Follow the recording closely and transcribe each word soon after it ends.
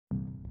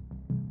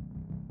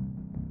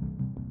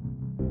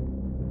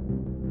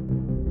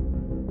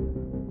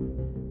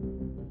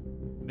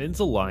Men's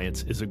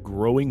Alliance is a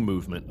growing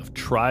movement of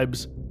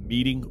tribes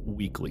meeting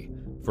weekly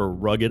for a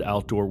rugged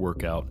outdoor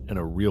workout and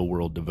a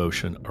real-world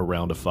devotion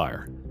around a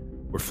fire.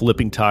 We're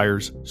flipping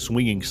tires,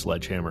 swinging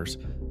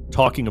sledgehammers,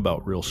 talking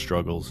about real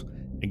struggles,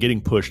 and getting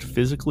pushed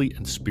physically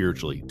and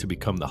spiritually to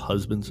become the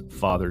husbands,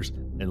 fathers,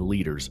 and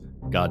leaders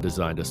God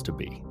designed us to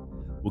be.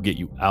 We'll get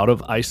you out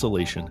of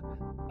isolation,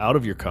 out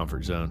of your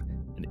comfort zone,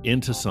 and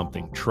into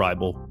something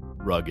tribal,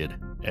 rugged,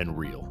 and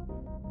real.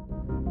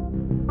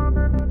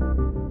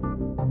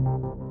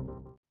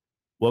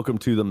 Welcome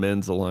to the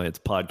Men's Alliance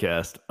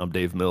podcast. I'm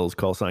Dave Mills,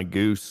 call sign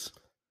Goose.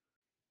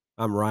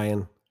 I'm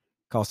Ryan,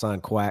 call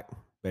sign Quack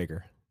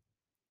Baker.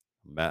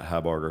 Matt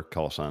Highbarger,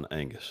 call sign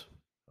Angus.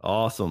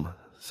 Awesome.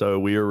 So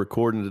we are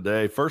recording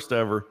today, first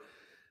ever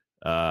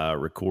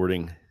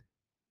recording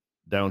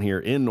down here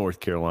in North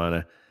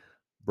Carolina.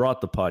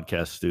 Brought the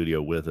podcast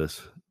studio with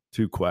us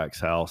to Quack's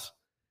house.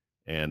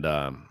 And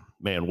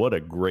man, what a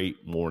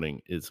great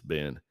morning it's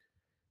been.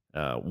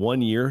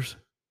 1 year.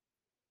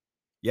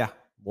 Yeah,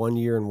 1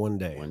 year and 1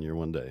 day. 1 year,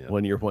 1 day. Yeah.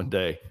 1 year, 1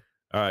 day.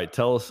 All right,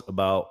 tell us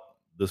about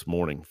this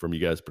morning from you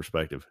guys'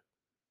 perspective.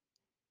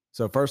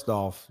 So first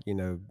off,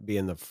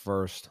 being the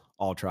first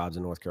all tribes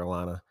in North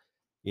Carolina,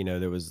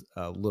 there was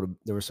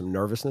some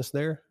nervousness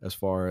there as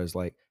far as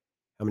like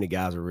how many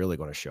guys are really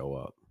going to show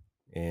up.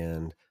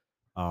 And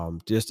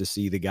just to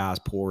see the guys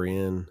pour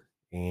in,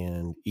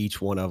 and each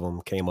one of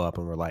them came up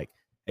and were like,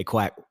 "Hey,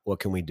 Quack,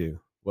 what can we do?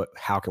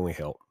 How can we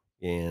help?"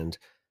 And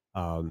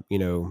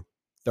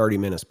 30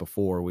 minutes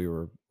before we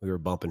were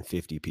bumping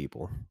 50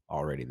 people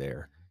already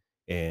there.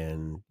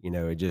 And,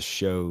 it just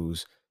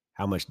shows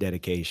how much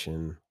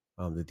dedication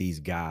that these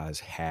guys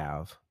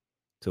have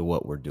to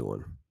what we're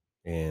doing.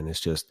 And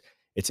it's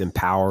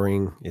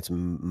empowering, it's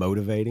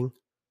motivating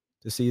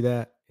to see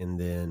that. And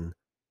then,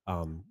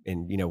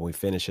 when we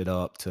finish it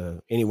up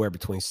to anywhere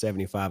between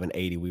 75 and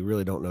 80, we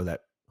really don't know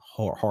that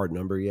hard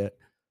number yet,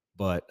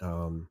 but,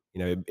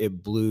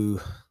 it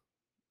blew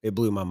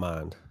my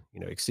mind,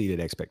 exceeded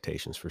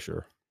expectations for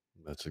sure.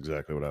 That's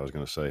exactly what I was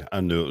going to say.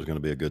 I knew it was going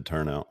to be a good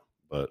turnout,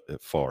 but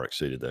it far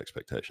exceeded the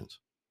expectations.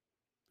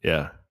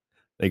 Yeah.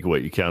 I think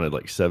you counted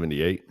like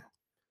 78?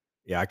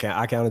 Yeah, I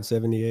counted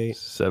 78.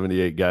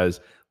 78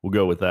 guys. We'll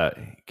go with that.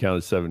 You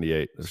counted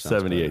 78. There's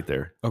 78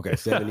 there. Okay,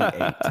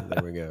 78.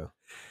 There we go.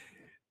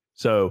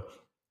 So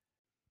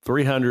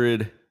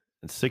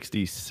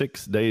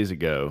 366 days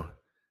ago,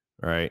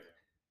 right?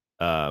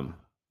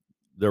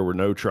 There were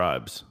no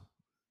tribes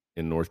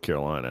in North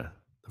Carolina.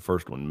 The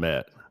first one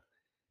met.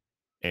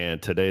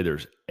 And today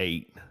there's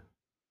eight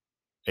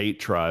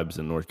tribes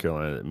in North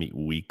Carolina that meet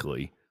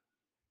weekly.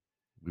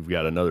 We've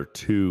got another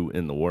 2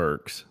 in the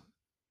works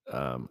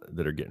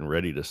that are getting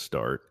ready to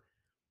start.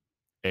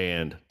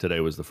 And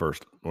today was the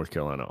first North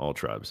Carolina All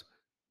Tribes.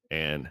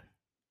 And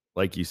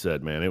like you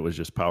said, man, it was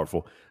just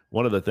powerful.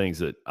 One of the things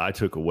that I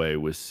took away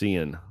was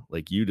seeing,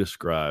 like you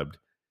described,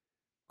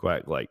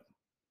 Quack, like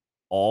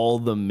all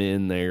the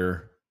men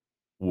there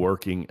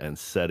working and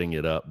setting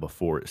it up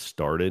before it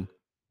started.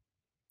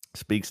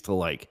 Speaks to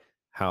like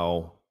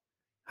how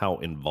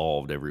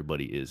involved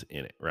everybody is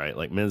in it, right?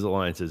 Like Men's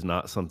Alliance is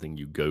not something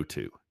you go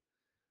to.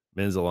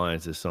 Men's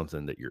Alliance is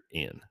something that you're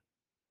in,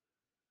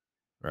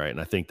 right?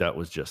 And I think that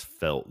was just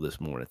felt this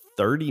morning.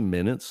 30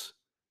 minutes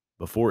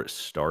before it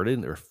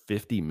started, there were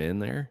 50 men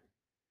there.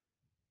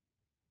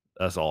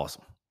 That's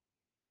awesome.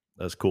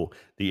 That's cool.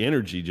 The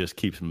energy just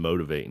keeps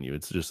motivating you.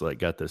 It's just like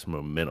got this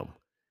momentum.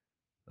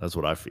 That's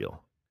what I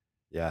feel.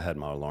 Yeah, I had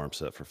my alarm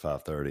set for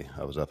 5:30.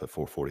 I was up at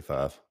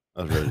 4:45.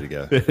 I was ready to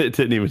go. It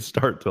didn't even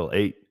start till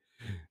 8.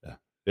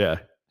 Yeah.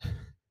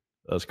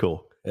 That's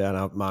cool.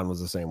 Yeah, and mine was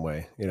the same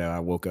way.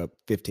 I woke up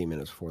 15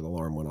 minutes before the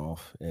alarm went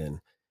off and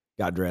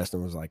got dressed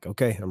and was like,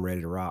 okay, I'm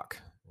ready to rock.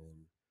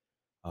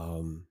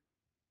 And,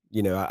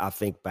 I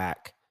think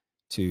back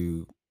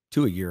to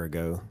a year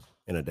ago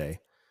in a day,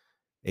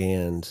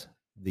 and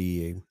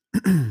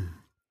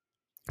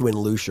when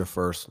Lucia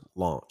first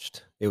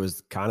launched, it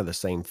was kind of the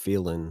same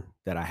feeling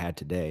that I had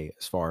today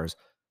as far as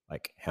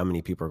like how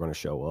many people are going to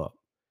show up.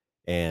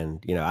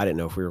 And, I didn't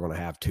know if we were going to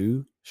have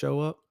 2 show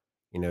up,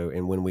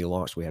 and when we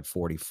launched, we had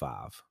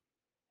 45.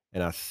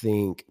 And I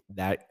think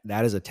that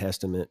is a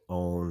testament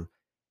on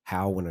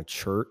how when a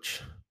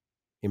church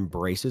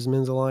embraces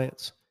Men's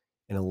Alliance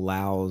and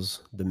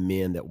allows the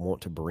men that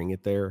want to bring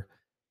it there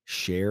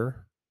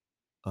share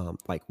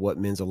like what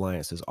Men's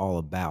Alliance is all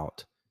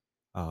about,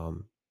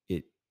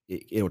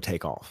 it'll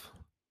take off.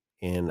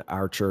 And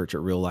our church,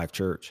 at Real Life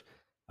Church,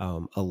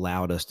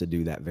 allowed us to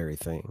do that very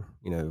thing.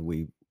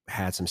 We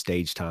had some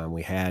stage time.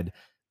 We had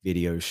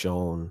videos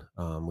shown.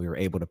 We were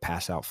able to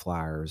pass out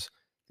flyers,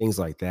 things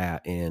like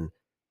that. And,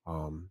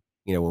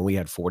 when we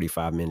had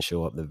 45 men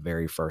show up the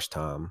very first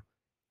time,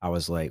 I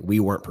was like, we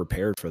weren't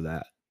prepared for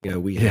that.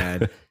 We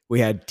had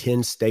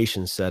 10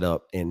 stations set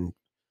up and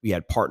we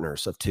had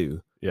partners of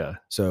 2. Yeah.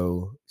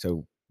 So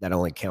that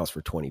only counts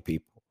for 20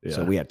 people. Yeah.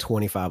 So we had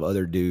 25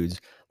 other dudes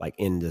like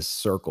in this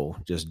circle,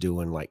 just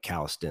doing like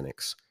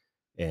calisthenics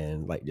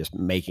and like just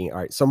making, all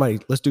right, somebody,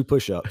 let's do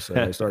push-ups. So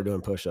they started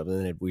doing push-ups,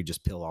 and then we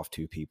just peel off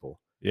 2 people.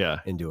 Yeah.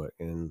 and do it.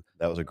 And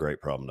That was a great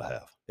problem to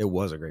have. it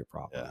was a great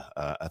problem.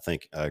 Yeah, I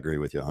think I agree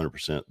with you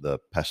 100%. The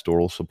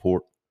pastoral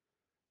support,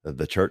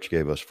 the church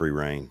gave us free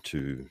reign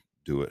to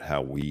do it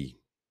how we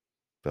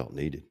felt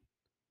needed,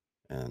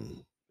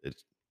 and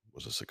it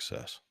was a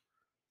success.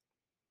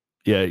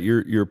 Yeah,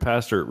 your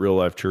pastor at Real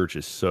Life Church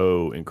is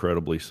so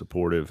incredibly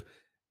supportive.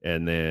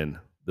 And then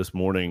this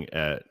morning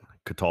at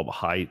Catawba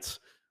Heights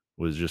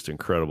was just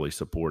incredibly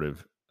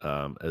supportive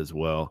as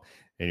well.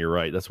 And you're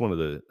right. That's one of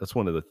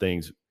the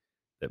things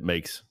that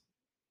makes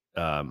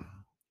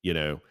you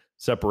know,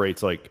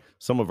 separates like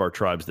some of our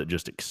tribes that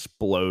just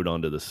explode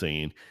onto the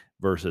scene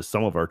versus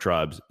some of our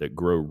tribes that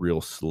grow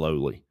real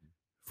slowly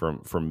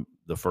from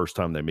the first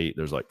time they meet.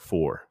 There's like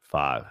 4,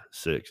 5,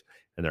 6,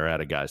 and they're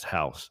at a guy's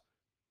house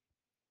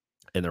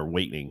and they're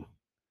waiting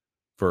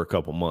for a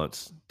couple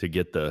months to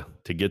get the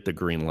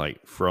green light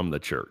from the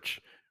church,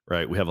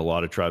 right? We have a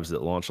lot of tribes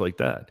that launch like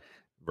that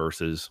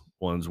versus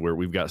ones where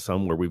we've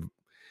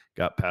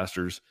got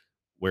pastors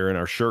wearing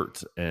our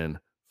shirts and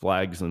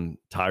flags and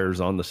tires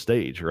on the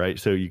stage, right?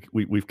 So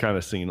we've kind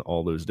of seen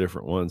all those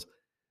different ones.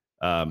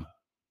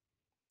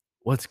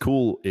 What's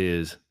cool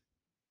is,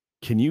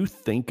 can you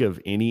think of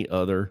any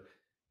other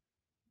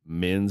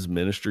men's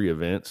ministry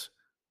events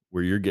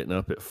where you're getting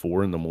up at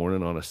 4 a.m.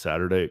 on a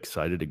Saturday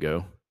excited to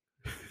go?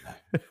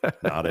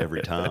 Not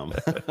every time.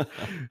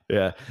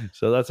 Yeah.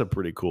 So that's a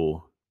pretty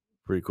cool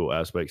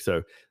aspect.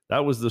 So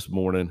that was this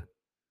morning.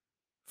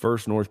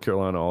 First North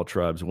Carolina All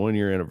Tribes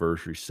 1-year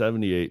anniversary,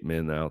 78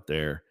 men out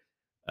there.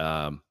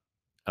 And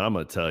I'm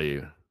going to tell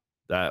you,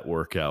 that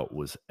workout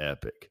was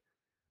epic.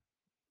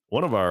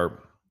 One of our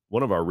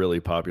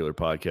really popular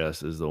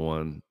podcasts is the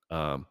one,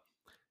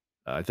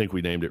 I think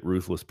we named it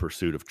Ruthless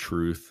Pursuit of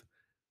Truth,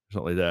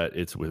 something like that.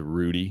 It's with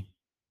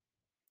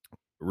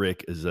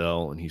Rick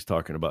Ezel, and he's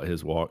talking about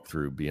his walk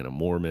through being a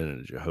Mormon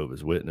and a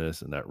Jehovah's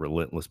Witness and that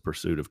relentless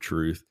pursuit of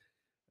truth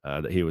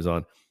that he was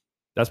on.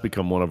 That's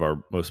become one of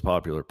our most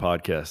popular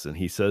podcasts. And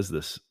he says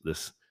this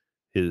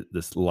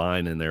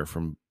line in there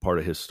from part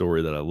of his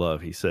story that I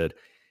love. He said,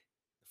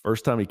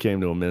 first time he came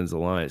to a men's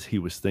alliance, he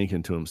was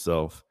thinking to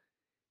himself,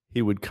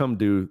 he would come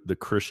do the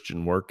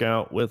Christian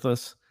workout with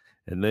us,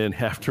 and then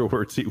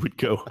afterwards he would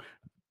go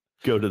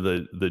to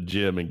the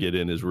gym and get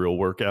in his real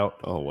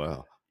workout. Oh,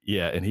 wow.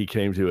 Yeah, and he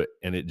came to it,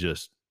 and it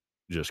just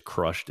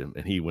crushed him.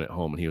 And he went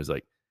home, and he was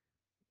like,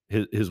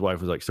 his wife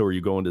was like, "So are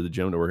you going to the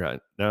gym to work out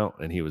now?"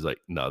 And he was like,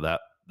 "No, that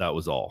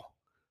was all.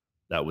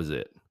 That was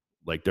it.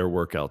 Like, their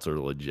workouts are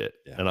legit."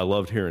 Yeah. And I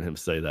loved hearing him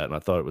say that, and I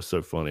thought it was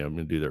so funny. I'm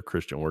going to do their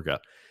Christian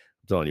workout.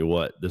 I'm telling you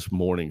what, this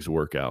morning's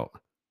workout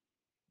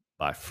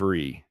by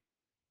Free,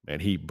 man,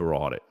 he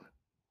brought it.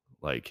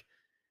 Like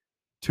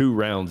 2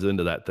 rounds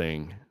into that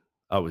thing,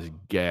 I was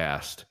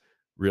gassed,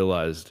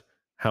 realized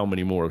how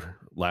many more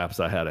laps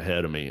I had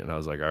ahead of me. And I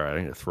was like, all right,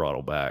 I need to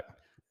throttle back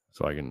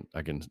so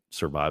I can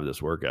survive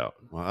this workout.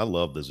 Well, I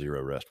love the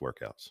zero rest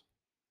workouts.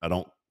 I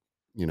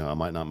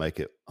might not make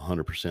it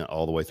 100%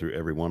 all the way through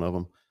every one of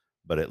them,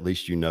 but at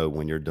least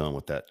when you're done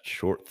with that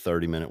short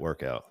 30-minute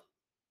workout,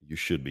 you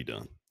should be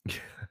done.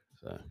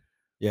 So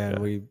yeah,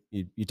 and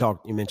you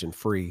mentioned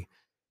Free,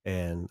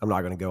 and I'm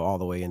not going to go all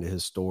the way into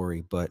his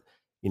story, but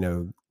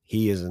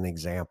he is an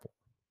example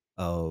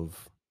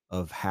of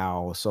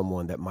how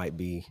someone that might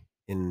be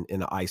in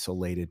an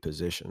isolated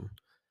position,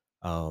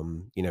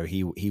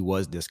 he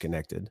was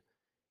disconnected,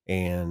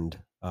 and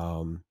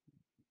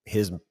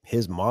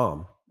his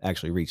mom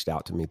actually reached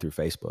out to me through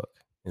Facebook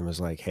and was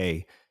like,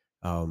 "Hey,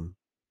 can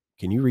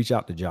you reach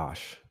out to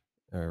Josh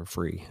or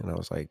Free?" And I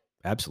was like,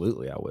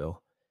 "Absolutely, I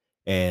will."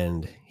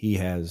 And he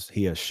has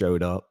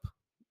showed up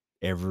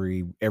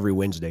every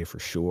Wednesday for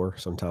sure,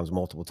 sometimes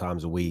multiple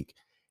times a week,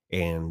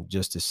 and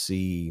just to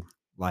see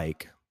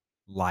like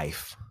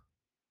life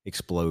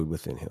explode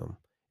within him.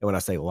 And when I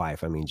say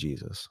life, I mean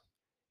Jesus.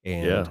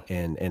 And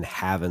and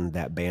having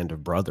that band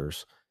of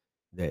brothers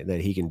that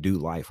he can do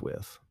life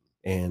with.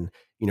 And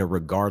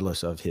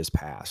regardless of his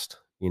past,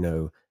 we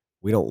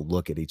don't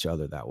look at each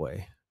other that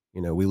way.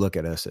 We look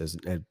at us as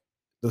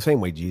the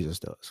same way Jesus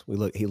does.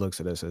 He looks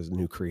at us as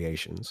new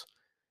creations.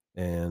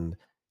 And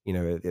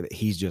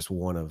he's just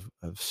one of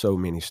so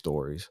many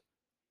stories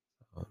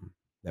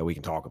that we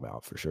can talk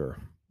about for sure.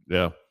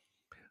 Yeah.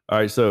 All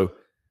right. So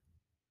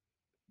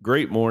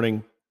great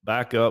morning.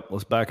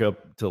 Let's back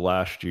up to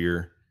last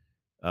year.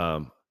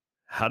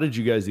 How did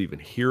you guys even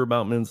hear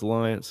about Men's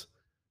Alliance?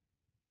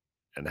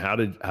 And how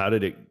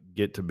did it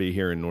get to be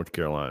here in North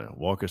Carolina?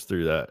 Walk us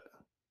through that.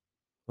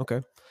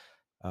 Okay.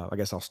 I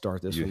guess I'll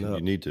start this one up.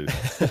 You need to.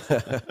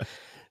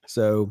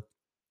 So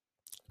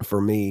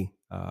for me,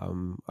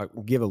 I'll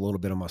give a little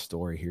bit of my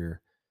story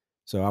here.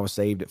 So I was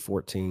saved at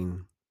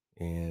 14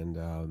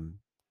 and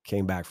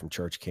came back from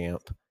church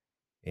camp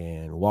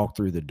and walked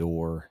through the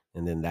door.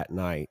 And then that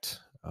night,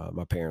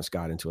 my parents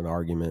got into an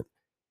argument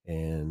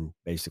and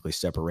basically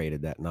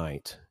separated that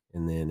night,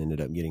 and then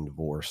ended up getting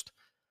divorced.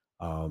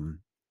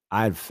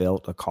 I had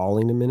felt a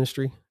calling to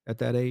ministry at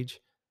that age,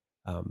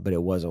 but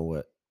it wasn't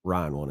what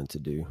Ryan wanted to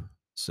do.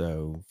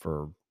 So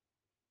for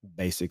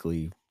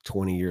basically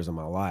 20 years of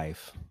my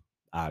life,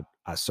 I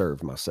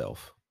served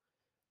myself.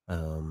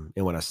 And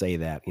when I say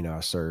that, I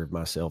served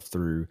myself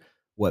through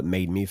what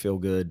made me feel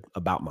good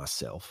about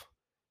myself.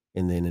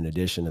 And then in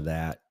addition to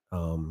that,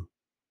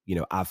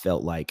 I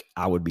felt like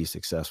I would be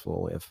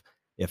successful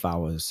if I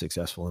was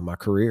successful in my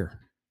career.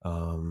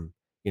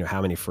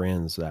 How many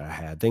friends that I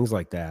had, things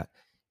like that.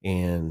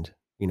 And,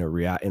 in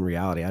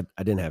reality, I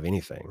didn't have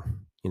anything.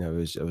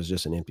 It was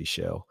just an empty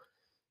shell.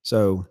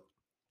 So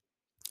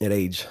at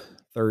age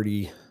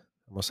 30,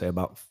 I'm gonna say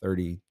about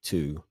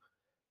 32,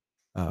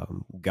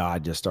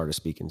 God just started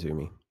speaking to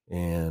me,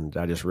 and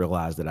I just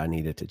realized that I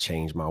needed to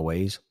change my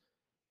ways.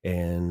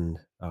 And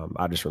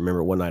I just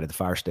remember one night at the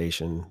fire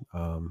station,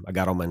 I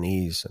got on my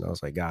knees and I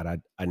was like,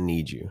 God, I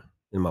need you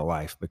in my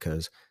life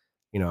because,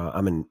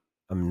 I'm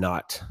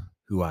not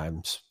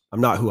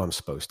I'm not who I'm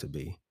supposed to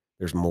be.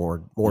 There's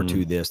more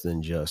to this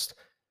than just,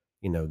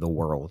 the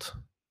world.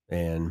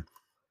 And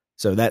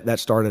so that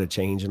started a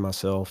change in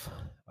myself.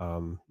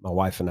 My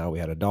wife and I, we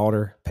had a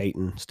daughter,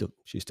 Peyton.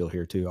 She's still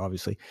here too,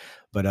 obviously.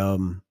 But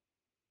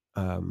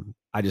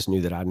I just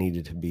knew that I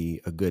needed to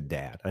be a good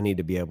dad. I need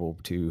to be able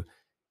to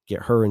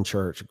get her in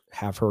church,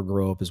 have her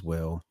grow up as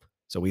well.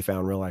 So we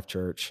found Real Life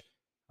Church.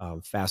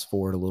 Fast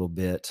forward a little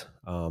bit,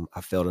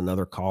 I felt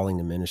another calling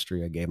to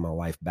ministry. I gave my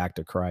life back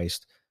to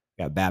Christ.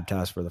 Got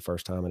baptized for the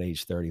first time at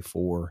age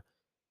 34,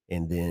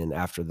 and then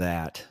after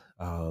that,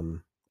 I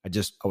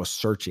was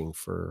searching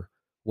for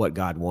what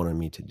God wanted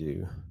me to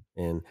do,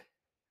 and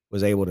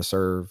was able to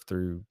serve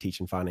through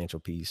Teaching Financial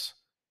Peace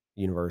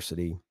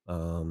University,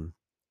 going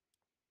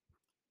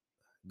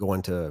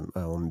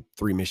to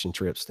 3 mission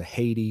trips to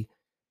Haiti,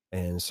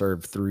 and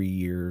served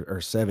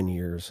 7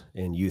 years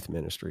in youth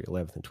ministry,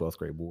 11th and 12th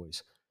grade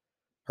boys,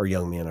 or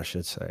young men, I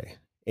should say.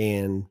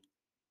 And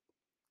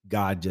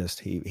God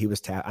just he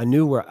was I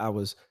knew where I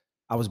was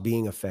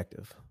being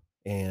effective,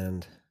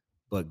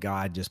 but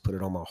God just put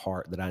it on my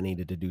heart that I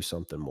needed to do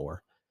something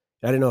more.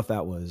 And I didn't know if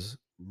that was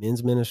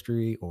men's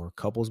ministry or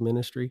couples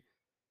ministry.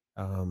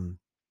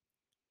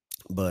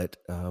 But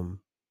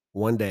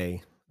one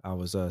day I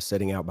was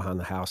sitting out behind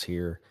the house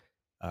here,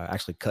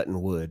 actually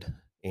cutting wood,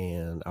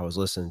 and I was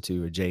listening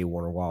to a J.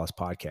 Warner Wallace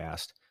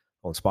podcast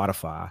on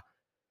Spotify,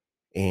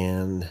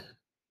 and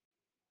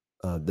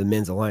the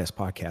Men's Alliance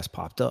podcast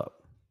popped up.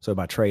 So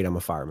by trade, I'm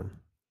a fireman,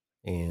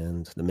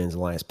 and the Men's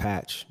Alliance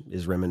patch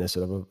is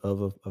reminiscent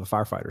of a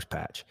firefighter's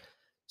patch.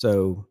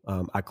 So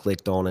I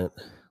clicked on it,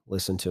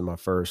 listened to my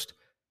first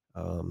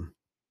podcast,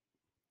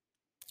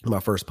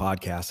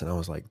 and I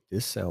was like,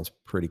 this sounds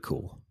pretty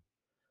cool.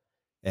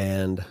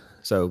 And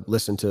so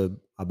listened to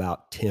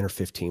about 10 or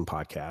 15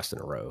 podcasts in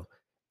a row.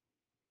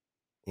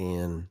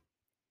 And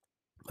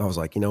I was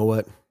like, you know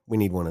what? We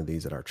need one of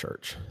these at our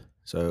church.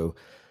 So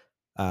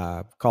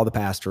call the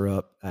pastor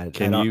up.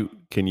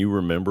 Can you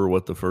remember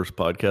what the first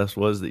podcast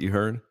was that you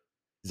heard?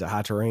 Is it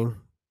High Terrain?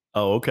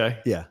 Oh, okay.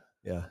 Yeah.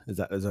 Is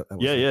that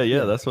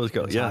yeah. That's what it's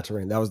called. Yeah. High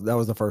Terrain. That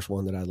was the first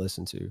one that I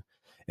listened to.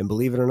 And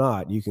believe it or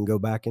not, you can go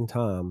back in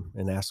time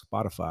and ask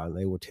Spotify, and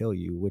they will tell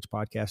you which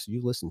podcasts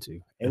you listen to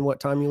and what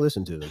time you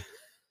listen to them.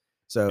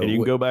 So, and you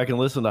can go back and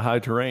listen to High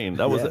Terrain.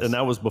 That was, yes. And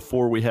that was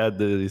before we had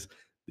these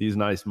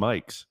nice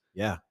mics.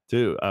 Yeah.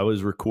 Too. I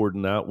was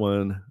recording that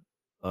one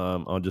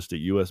on just a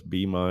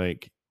USB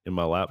mic in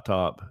my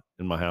laptop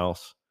in my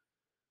house.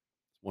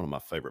 It's one of my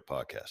favorite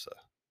podcasts,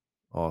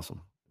 though.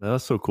 Awesome. Now,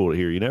 that's so cool to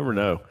hear. You never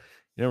know.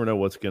 You never know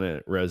what's going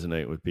to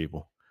resonate with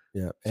people.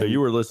 Yeah. So you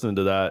were listening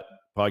to that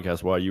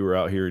podcast while you were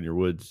out here in your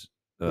woods,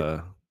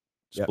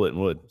 splitting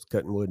wood. I was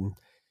cutting wood.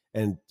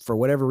 And for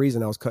whatever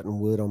reason, I was cutting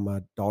wood on my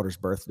daughter's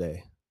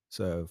birthday.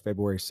 So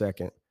February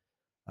 2nd,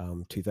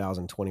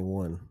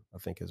 2021, I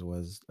think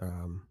was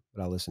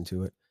that I listened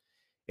to it,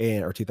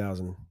 or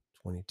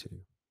 2022.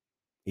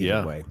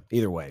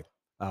 Either way,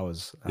 I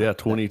was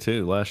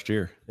 22 last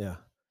year. Yeah.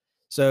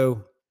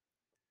 So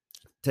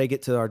take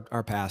it to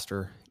our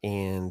pastor,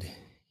 and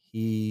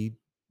he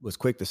was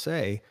quick to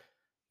say,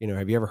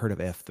 have you ever heard of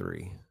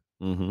F3?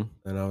 Mm-hmm.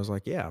 And I was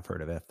like, yeah, I've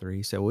heard of F3.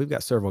 He said, well, we've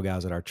got several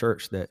guys at our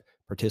church that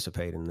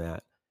participate in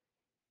that.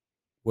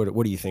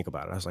 What do you think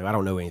about it? I was like, I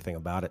don't know anything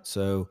about it.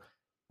 So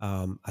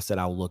I said,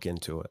 I'll look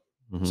into it.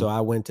 Mm-hmm. So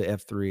I went to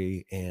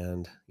F3,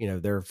 and,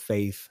 their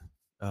faith,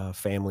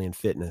 family, and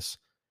fitness.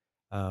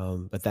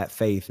 But that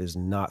faith is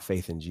not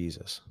faith in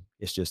Jesus.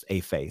 It's just a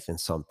faith in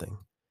something,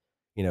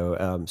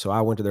 so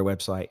I went to their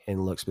website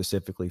and looked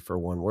specifically for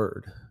one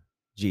word,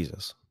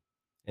 Jesus,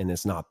 and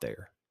it's not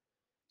there.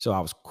 So I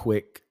was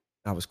quick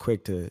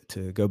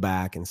to go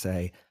back and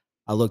say,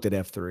 I looked at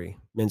F3,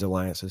 Men's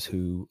Alliance is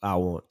who I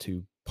want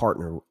to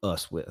partner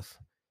us with.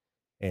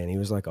 And he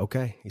was like,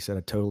 okay. He said,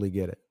 I totally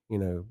get it,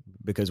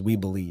 because we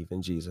believe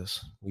in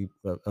Jesus.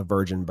 A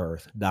virgin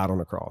birth, died on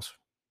the cross,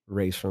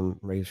 raised from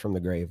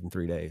the grave in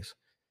 3 days.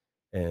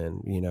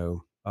 And,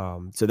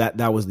 so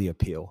that was the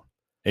appeal.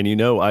 And,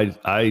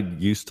 I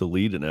used to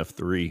lead an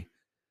F3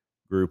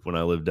 group when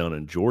I lived down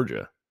in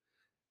Georgia.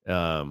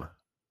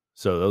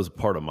 So that was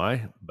part of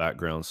my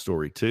background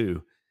story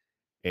too.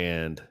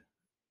 And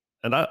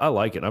I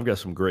like it. I've got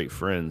some great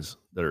friends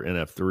that are in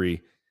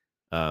F3.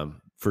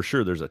 for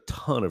sure there's a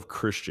ton of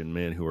Christian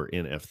men who are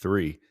in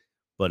F3,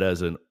 but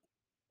as an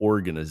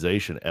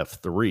organization,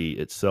 F3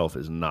 itself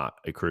is not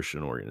a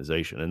Christian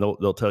organization, and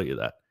they'll tell you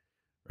that,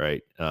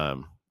 right?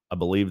 I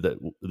believe that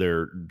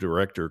their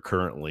director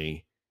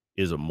currently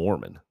is a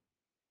Mormon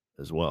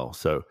as well,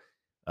 so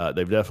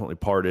they've definitely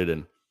parted.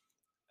 And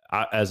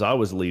as I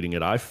was leading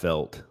it, I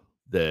felt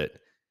that,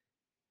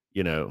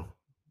 you know,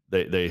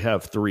 they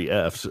have 3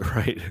 Fs,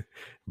 right?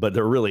 But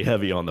they're really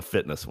heavy on the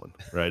fitness one,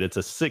 right? It's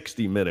a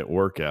 60-minute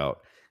workout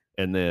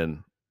and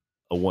then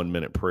a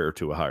 1-minute prayer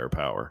to a higher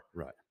power.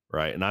 Right.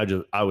 Right. And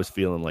I was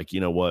feeling like, you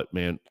know what,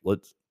 man,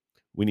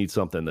 we need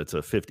something that's a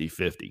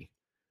 50-50,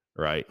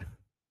 right?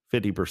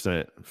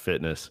 50%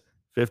 fitness,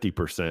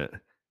 50%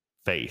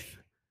 faith,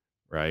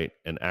 right?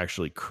 And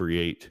actually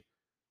create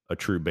a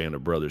true band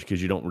of brothers,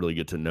 because you don't really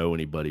get to know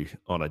anybody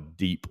on a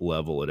deep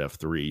level at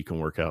F3. You can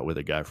work out with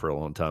a guy for a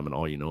long time and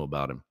all you know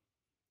about him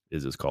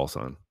is his call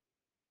sign,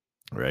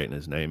 right? And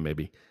his name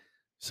maybe.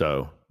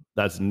 So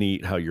that's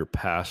neat how your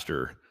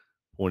pastor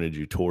pointed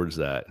you towards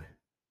that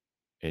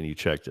and you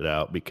checked it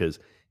out, because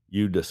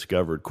you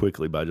discovered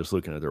quickly by just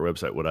looking at their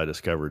website. What I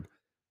discovered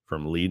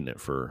from leading it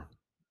for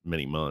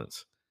many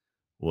months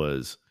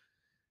was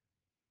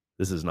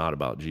this is not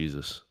about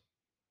Jesus,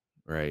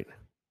 right?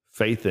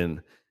 Faith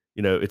in,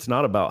 it's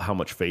not about how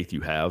much faith you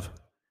have.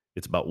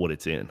 It's about what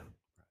it's in,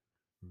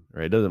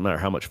 right? It doesn't matter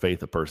how much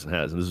faith a person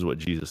has. And this is what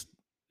Jesus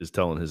is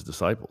telling his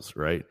disciples,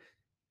 right?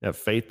 You have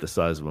faith the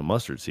size of a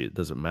mustard seed. It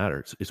doesn't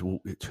matter. It's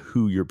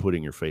who you're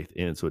putting your faith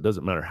in. So it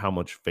doesn't matter how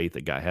much faith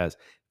a guy has.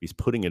 He's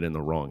putting it in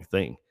the wrong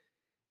thing.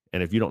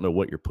 And if you don't know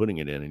what you're putting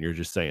it in and you're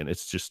just saying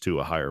it's just to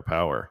a higher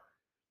power,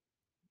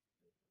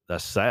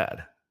 that's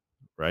sad,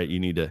 right? You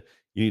need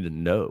to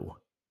know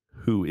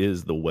who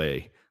is the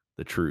way,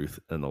 the truth,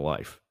 and the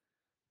life.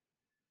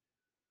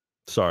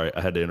 Sorry,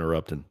 I had to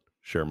interrupt and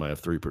share my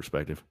F3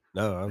 perspective.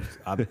 No,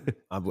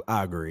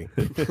 I agree.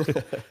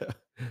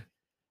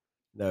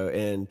 No,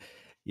 and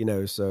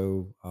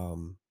so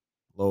lo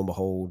and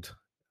behold,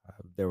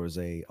 there was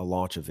a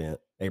launch event,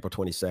 April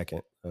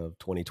 22nd of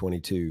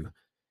 2022,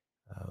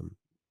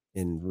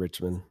 in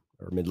Richmond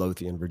or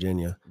Midlothian,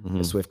 Virginia,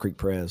 at Swift Creek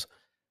Pres.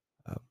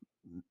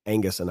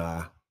 Angus and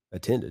I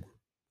attended,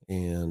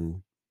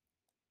 and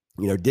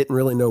didn't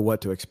really know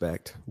what to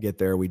expect. Get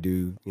there, we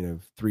do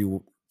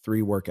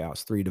three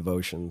workouts, 3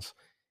 devotions,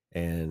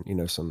 and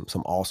some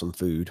awesome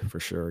food for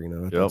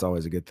sure. That's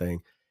always a good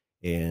thing.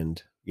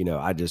 And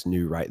I just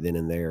knew right then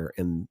and there,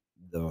 and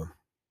the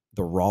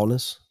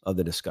rawness of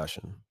the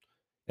discussion.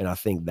 And I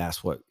think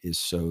that's what is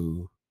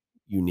so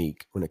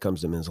unique when it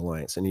comes to Men's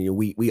Alliance. And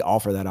we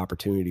offer that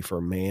opportunity for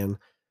a man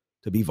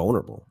to be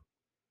vulnerable.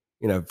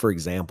 For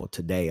example,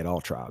 today at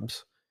All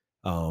Tribes,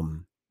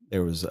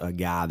 there was a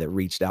guy that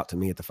reached out to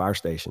me at the fire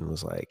station and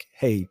was like,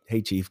 hey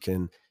Chief,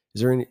 is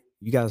there any,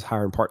 you guys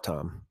hiring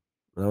part-time?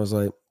 And I was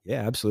like,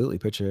 yeah, absolutely.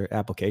 Put your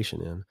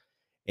application in.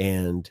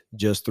 And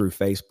just through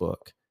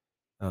Facebook,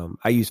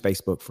 I use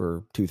Facebook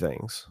for 2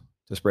 things: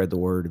 to spread the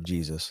word of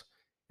Jesus,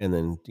 and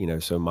then,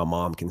 so my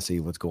mom can see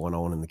what's going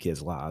on in the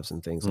kids' lives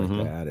and things like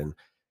that. And,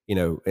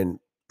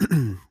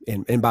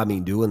 and by me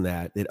doing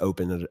that, it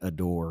opened a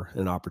door,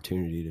 an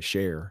opportunity to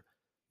share,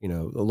 a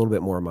little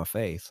bit more of my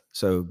faith.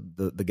 So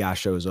the guy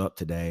shows up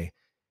today,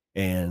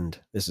 and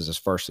this is his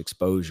first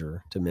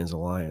exposure to Men's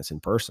Alliance in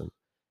person.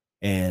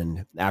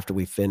 And after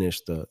we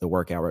finished the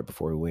workout, right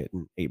before we went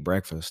and ate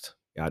breakfast,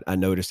 I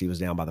noticed he was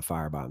down by the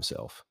fire by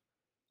himself.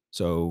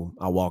 So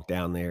I walked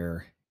down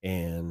there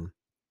and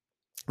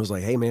was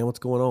like, hey man, what's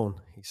going on?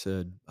 He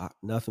said,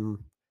 nothing.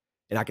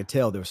 And I could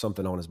tell there was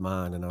something on his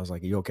mind. And I was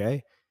like, are you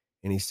okay?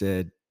 And he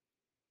said,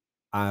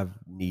 I've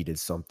needed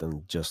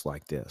something just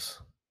like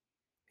this.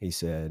 He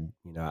said,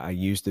 I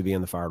used to be in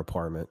the fire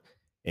department,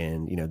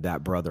 and,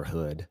 that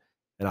brotherhood.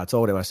 And I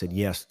told him, I said,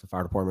 yes, the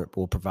fire department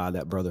will provide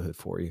that brotherhood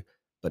for you,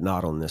 but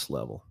not on this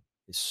level.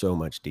 It's so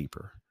much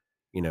deeper.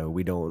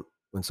 We don't,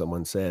 when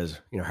someone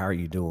says, how are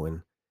you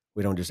doing?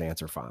 We don't just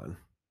answer fine.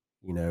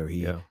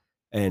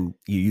 And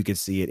you could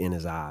see it in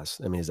his eyes.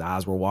 I mean, his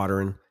eyes were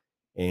watering,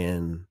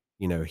 and,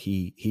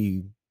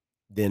 he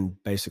then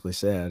basically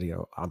said,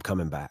 I'm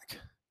coming back.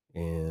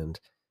 And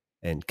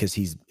cause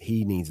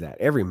he needs that.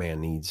 Every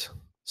man needs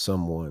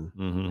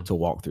someone to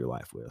walk through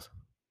life with.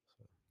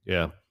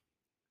 Yeah.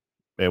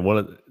 And one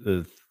of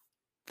the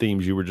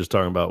themes you were just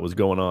talking about was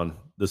going on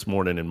this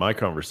morning in my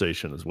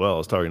conversation as well. I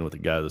was talking with a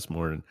guy this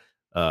morning.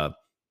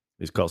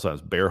 His call sign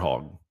is Bear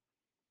Hog,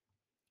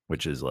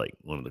 which is like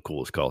one of the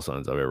coolest call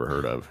signs I've ever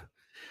heard of.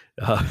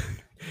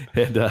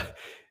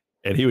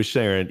 And he was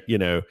sharing,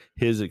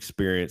 his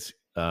experience.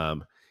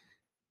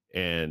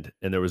 And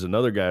there was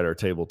another guy at our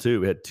table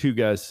too. We had 2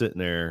 guys sitting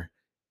there.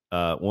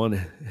 One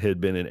had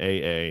been in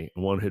AA,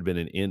 one had been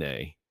in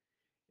NA.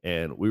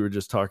 And we were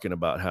just talking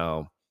about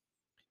how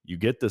you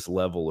get this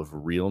level of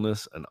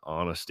realness and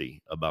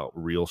honesty about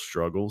real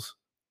struggles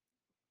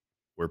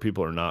where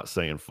people are not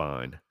saying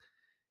fine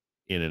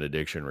in an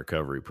addiction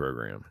recovery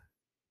program.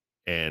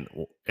 And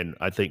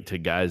I think to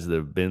guys that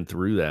have been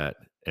through that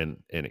and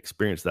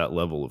experienced that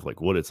level of like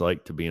what it's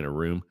like to be in a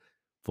room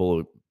full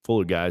of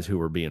full of guys who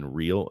are being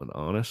real and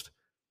honest.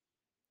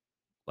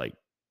 Like,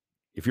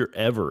 if you're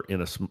ever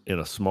in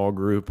a small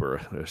group or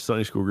a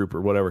Sunday school group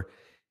or whatever,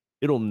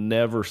 it'll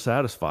never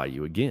satisfy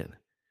you again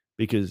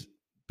because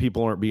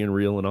people aren't being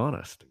real and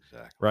honest.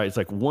 Exactly. Right? It's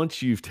like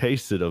once you've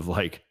tasted of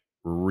like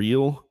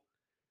real,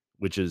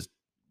 which is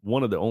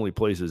one of the only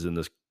places in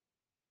this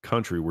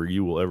country where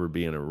you will ever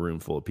be in a room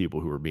full of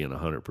people who are being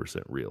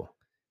 100% real,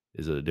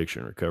 is an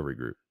addiction recovery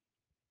group.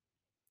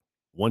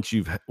 Once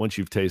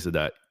you've tasted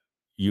that,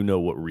 you know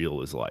what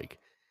real is like,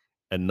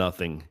 and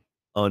nothing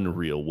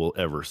unreal will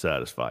ever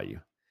satisfy you.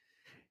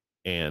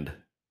 And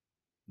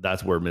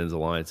that's where Men's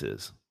Alliance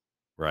is,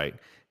 right?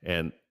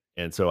 And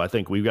so I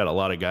think we've got a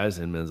lot of guys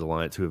in Men's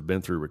Alliance who have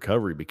been through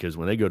recovery, because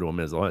when they go to a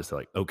Men's Alliance, they're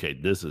like, okay,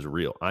 this is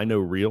real. I know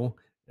real,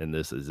 and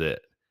this is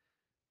it,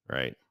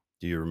 right?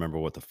 Do you remember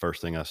what the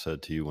first thing I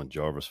said to you when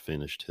Jarvis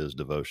finished his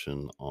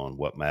devotion on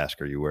what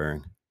mask are you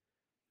wearing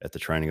at the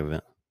training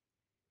event?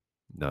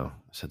 No.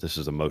 I said, this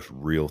is the most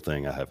real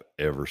thing I have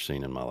ever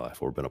seen in my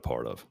life or been a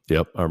part of.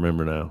 Yep, I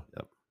remember now.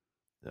 Yep.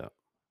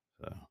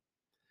 So,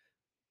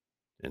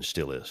 and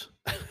still is.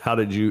 How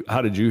did you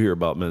hear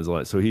about Men's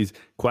Alliance? So he's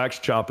Quack's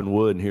chopping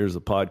wood, and here's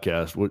the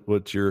podcast.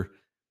 What's your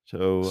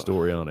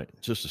story on it?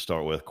 Just to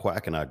start with,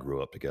 Quack and I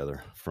grew up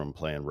together from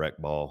playing rec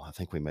ball. I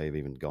think we may have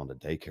even gone to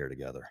daycare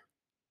together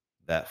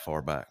that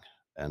far back.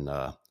 And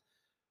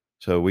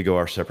so we go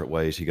our separate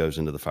ways. He goes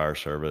into the fire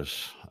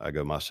service. I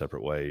go my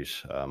separate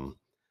ways.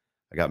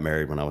 I got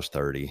married when I was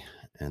 30,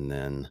 and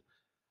then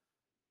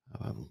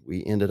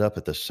we ended up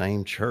at the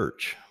same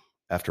church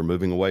after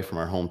moving away from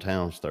our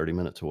hometowns, 30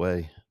 minutes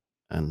away.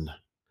 And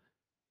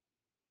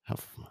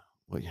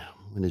when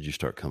did you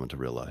start coming to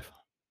real life?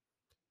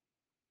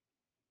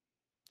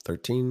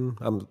 13.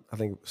 I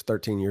think it was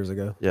 13 years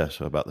ago. Yeah,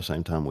 so about the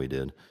same time we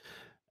did.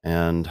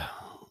 And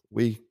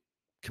we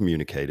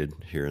communicated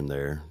here and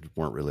there,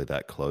 weren't really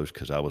that close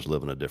because I was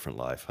living a different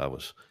life.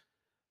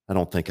 I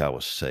don't think I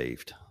was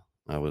saved.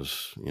 I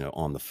was,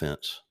 on the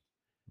fence.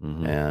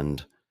 Mm-hmm.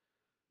 And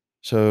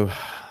so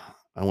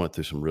I went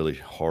through some really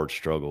hard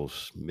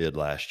struggles mid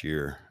last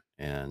year,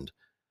 and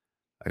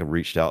I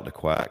reached out to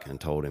Quack and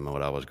told him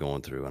what I was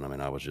going through. And I mean,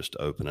 I was just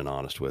open and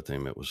honest with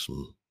him. It was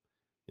some,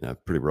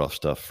 pretty rough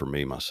stuff for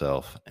me,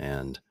 myself.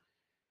 And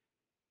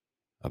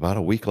about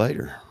a week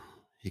later,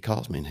 he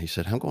calls me and he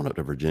said, I'm going up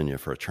to Virginia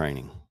for a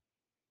training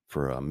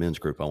for a men's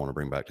group I want to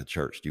bring back to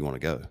church. Do you want to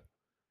go?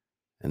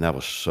 And that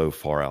was so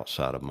far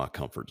outside of my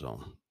comfort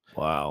zone.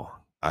 Wow.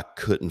 I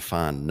couldn't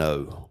find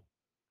no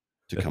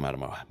to come out of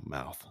my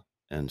mouth.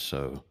 And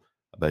so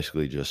I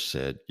basically just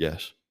said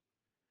yes,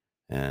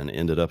 and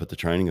ended up at the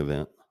training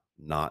event,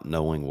 not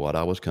knowing what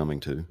I was coming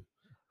to.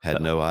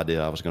 Had no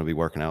idea I was going to be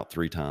working out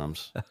 3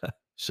 times,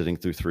 sitting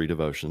through 3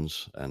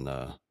 devotions, and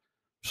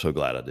so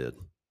glad I did.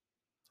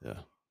 Yeah.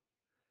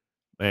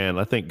 Man,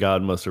 I think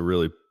God must have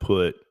really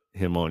put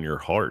him on your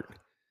heart.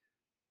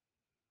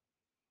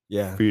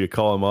 Yeah. For you to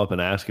call him up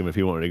and ask him if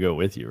he wanted to go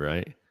with you,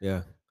 right?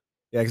 Yeah.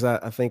 Yeah, because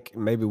I think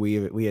maybe we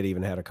had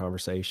even had a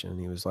conversation.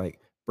 He was like,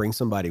 bring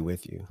somebody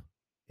with you.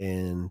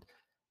 And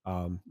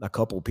a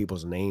couple of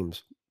people's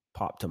names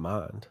popped to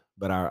mind.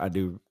 But I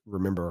do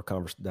remember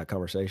that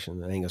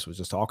conversation that Angus was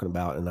just talking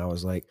about. And I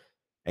was like,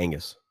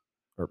 Angus,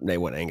 or they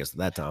wasn't Angus at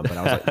that time, but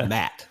I was like,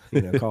 Matt,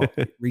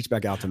 reach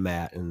back out to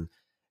Matt. And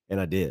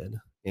I did.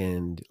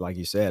 And like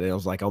you said, it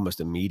was like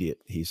almost immediate.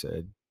 He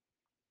said,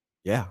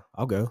 yeah,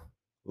 I'll go.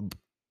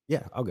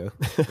 Yeah, I'll go.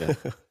 Yeah.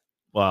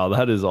 Wow,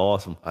 that is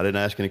awesome. I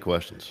didn't ask any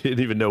questions. You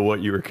didn't even know what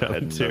you were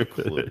coming to. No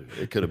clue.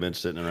 It could have been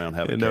sitting around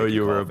having. I know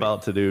you were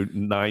about to do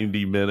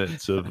 90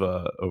 minutes of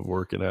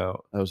working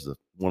out. That was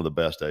one of the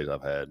best days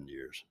I've had in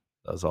years.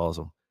 That's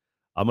awesome.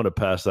 I'm going to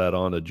pass that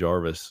on to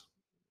Jarvis.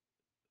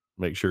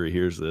 Make sure he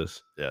hears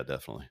this. Yeah,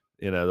 definitely.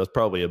 That's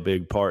probably a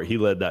big part. He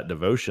led that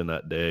devotion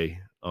that day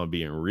on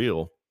being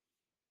real.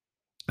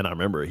 And I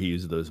remember he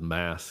used those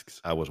masks.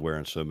 I was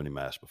wearing so many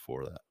masks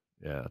before that.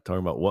 Yeah, talking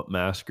about what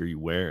mask are you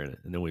wearing?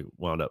 And then we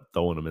wound up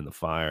throwing them in the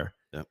fire.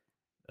 Yep.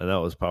 And that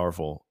was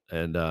powerful.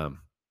 And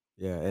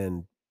yeah,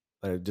 and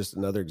just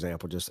another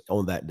example, just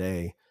on that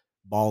day,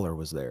 Baller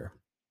was there.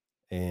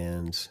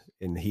 And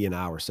he and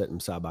I were sitting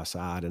side by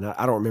side. And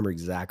I don't remember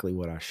exactly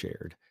what I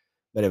shared,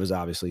 but it was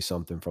obviously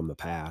something from the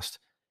past.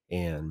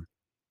 And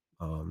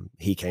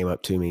he came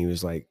up to me.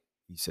 He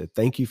said,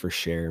 thank you for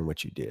sharing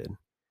what you did.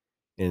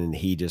 And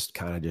he just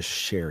kind of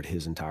shared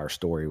his entire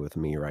story with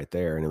me right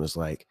there. And it was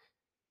like,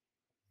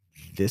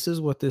 this is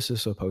what this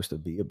is supposed to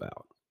be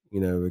about,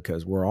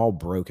 because we're all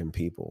broken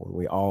people.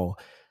 We all,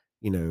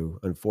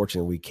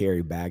 unfortunately, we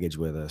carry baggage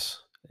with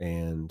us.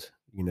 And,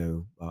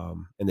 and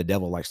the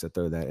devil likes to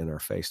throw that in our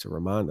face to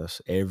remind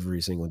us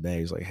every single day.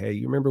 He's like, hey,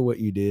 you remember what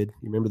you did?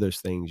 You remember those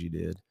things you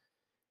did?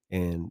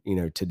 And,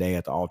 today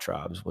at the All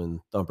Tribes,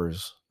 when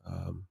Thumper's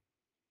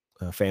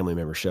family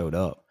member showed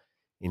up,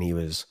 and he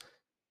was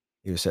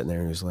sitting there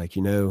and he was like,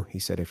 he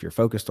said, if you're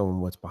focused on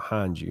what's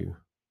behind you,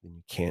 then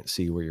you can't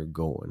see where you're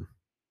going.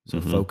 So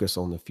focus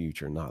on the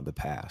future, not the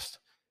past.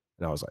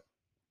 And I was like,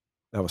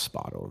 that was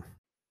spot on.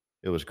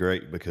 It was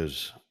great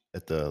because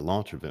at the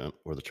launch event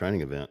or the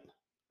training event,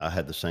 I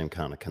had the same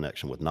kind of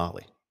connection with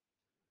Nolly.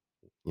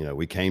 You know,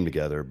 we came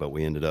together, but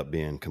we ended up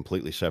being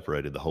completely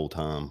separated the whole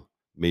time,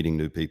 meeting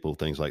new people,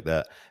 things like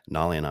that.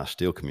 Nolly and I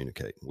still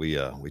communicate. We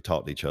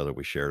talked to each other.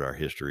 We shared our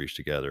histories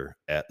together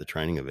at the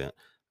training event.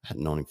 I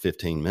hadn't known him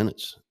 15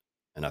 minutes,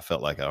 and I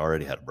felt like I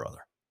already had a brother.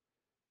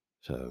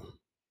 So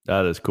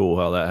that is cool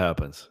how that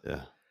happens.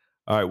 yeah.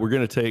 All right, we're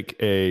going to take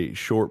a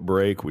short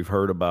break. We've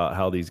heard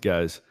about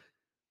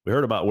we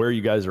heard about where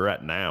you guys are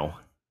at now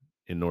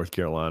in North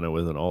Carolina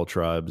within all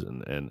tribes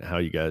and how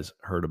you guys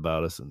heard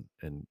about us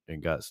and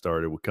got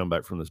started. We'll come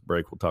back from this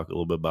break. We'll talk a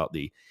little bit about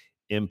the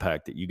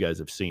impact that you guys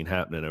have seen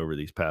happening over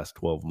these past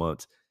 12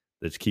 months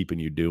that's keeping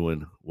you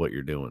doing what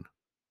you're doing.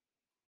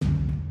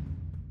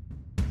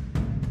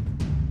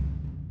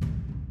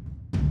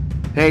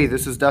 Hey,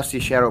 this is Dusty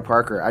Shadow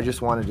Parker. I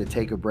just wanted to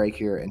take a break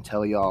here and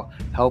tell y'all,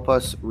 help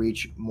us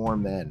reach more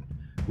men.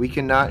 We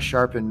cannot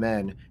sharpen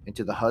men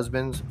into the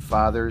husbands,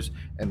 fathers,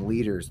 and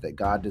leaders that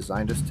God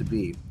designed us to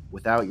be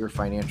without your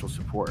financial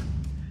support.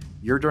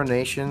 Your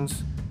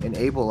donations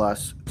enable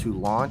us to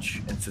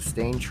launch and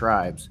sustain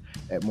tribes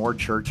at more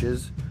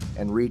churches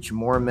and reach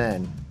more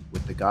men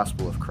with the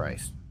gospel of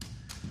Christ.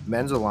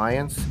 Men's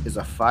Alliance is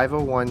a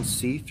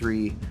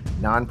 501c3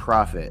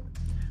 nonprofit,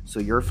 so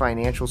your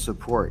financial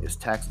support is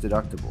tax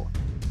deductible.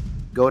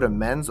 Go to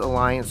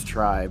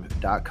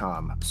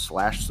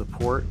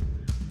mensalliancetribe.com/support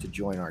to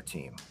join our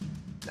team.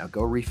 Now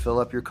go refill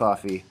up your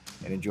coffee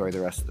and enjoy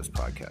the rest of this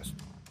podcast.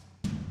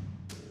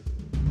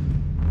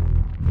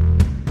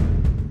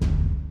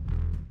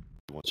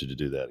 I want you to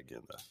do that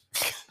again, though.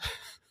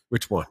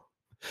 Which one?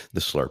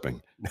 The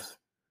slurping.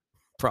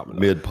 Probably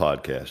not. Mid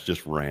podcast,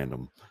 just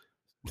random.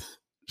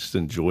 Just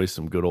enjoy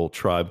some good old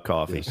Tribe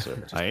coffee. Yes,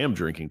 sir. I am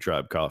drinking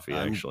Tribe coffee,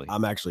 actually.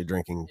 I'm actually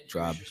drinking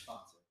Tribe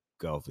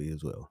coffee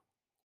as well.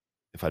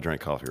 If I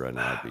drank coffee right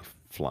now, I'd be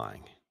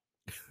flying.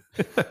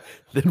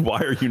 Then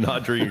why are you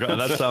not drinking coffee?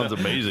 That sounds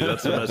amazing.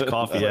 That's the best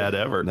coffee ad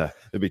ever. No,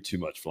 it'd be too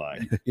much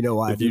flying. You know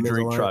why? If you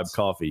drink Tribe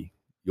coffee,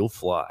 you'll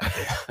fly.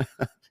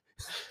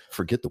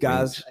 Forget the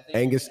Guys,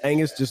 wings.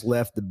 Angus just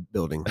left the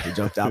building. He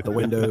jumped out the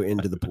window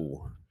into the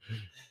pool.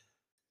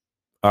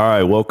 All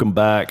right, welcome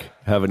back.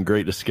 Having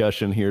great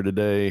discussion here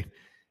today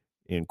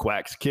in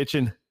Quack's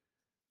Kitchen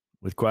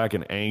with Quack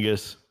and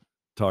Angus,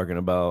 talking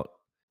about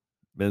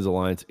Men's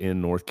Alliance in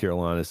North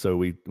Carolina. So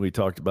we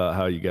talked about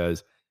how you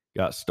guys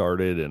got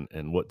started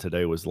and what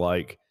today was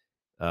like.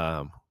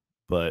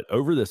 But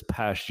over this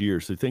past year,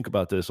 so think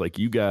about this, like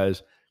you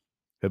guys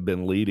have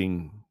been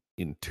leading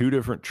in 2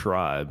 different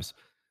tribes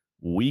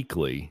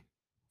weekly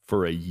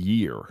for a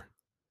year,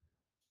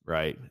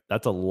 right?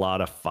 That's a lot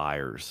of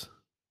fires.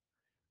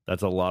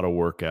 That's a lot of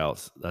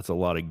workouts. That's a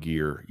lot of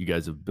gear. You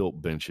guys have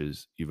built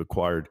benches. You've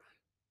acquired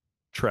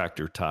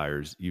tractor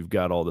tires. You've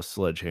got all the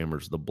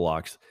sledgehammers, the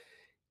blocks.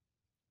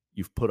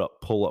 You've put up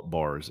pull-up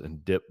bars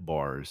and dip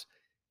bars.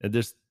 And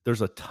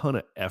there's a ton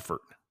of effort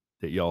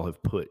that y'all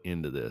have put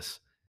into this.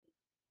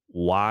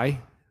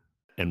 Why?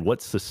 And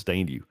what's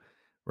sustained you,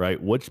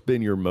 right? What's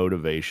been your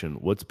motivation?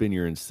 What's been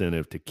your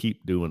incentive to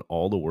keep doing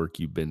all the work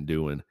you've been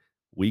doing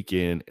week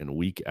in and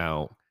week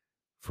out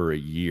for a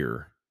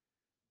year?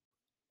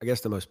 I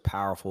guess the most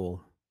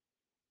powerful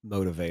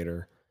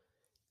motivator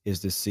is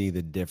to see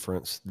the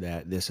difference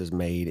that this has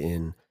made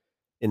in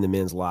the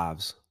men's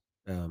lives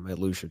at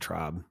Lucia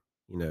Tribe.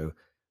 You know,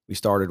 we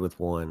started with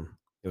one.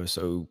 It was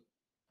so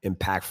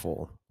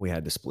impactful. We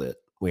had to split.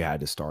 We had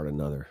to start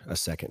a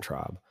second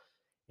tribe.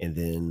 And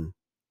then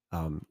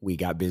we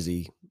got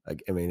busy. I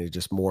mean, it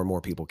just more and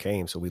more people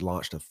came. So we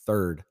launched a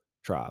third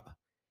tribe.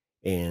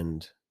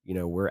 And, you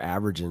know, we're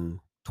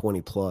averaging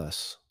 20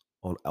 plus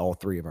on all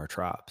 3 of our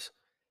tribes.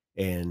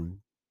 And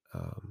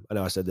I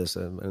know I said this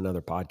in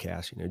another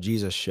podcast, you know,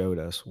 Jesus showed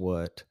us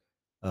what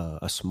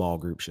a small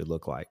group should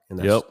look like, and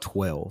that's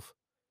 12.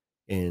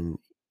 And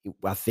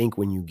I think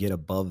when you get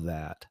above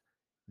that,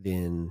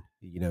 then,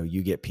 you know,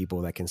 you get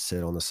people that can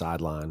sit on the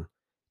sideline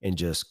and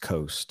just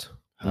coast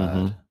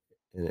and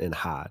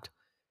hide.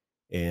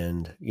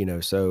 And, you know,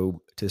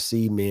 so to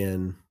see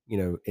men, you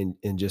know,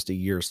 in just a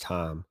year's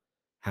time,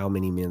 how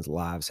many men's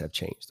lives have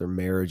changed, their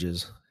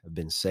marriages have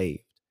been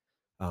saved.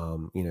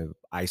 You know,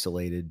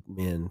 isolated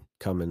men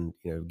coming,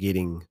 you know,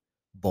 getting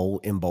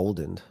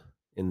emboldened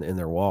in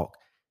their walk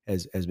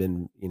has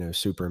been, you know,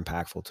 super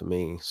impactful to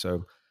me.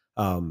 So,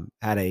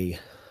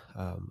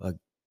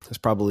 it's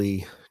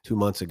probably 2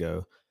 months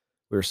ago,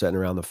 we were sitting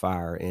around the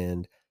fire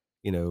and,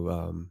 you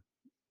know,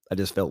 I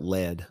just felt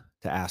led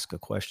to ask a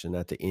question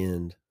at the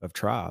end of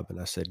Tribe. And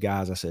I said,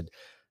 guys, I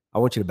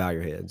want you to bow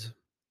your heads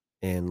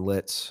and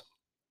I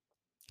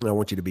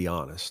want you to be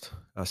honest.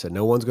 I said,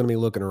 no one's going to be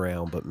looking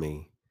around but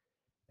me.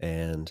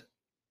 And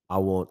I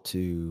want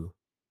to,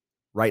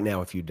 right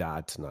now, if you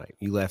died tonight,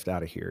 you left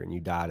out of here and you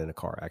died in a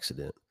car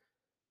accident,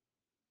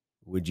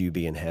 would you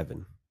be in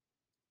heaven?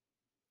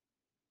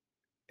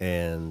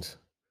 And,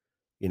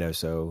 you know,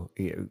 so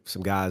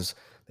some guys,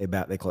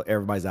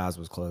 everybody's eyes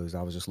was closed.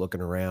 I was just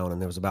looking around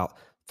and there was about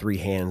 3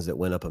 hands that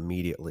went up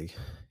immediately.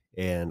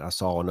 And I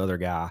saw another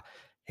guy,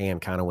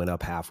 hand kind of went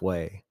up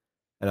halfway.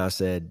 And I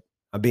said,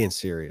 I'm being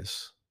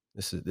serious.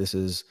 This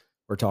is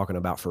we're talking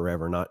about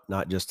forever,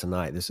 not just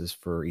tonight. This is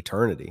for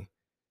eternity.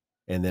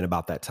 And then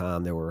about that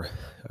time, there were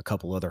a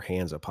couple other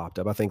hands that popped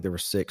up. I think there were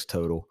 6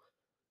 total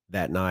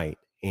that night.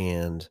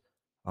 And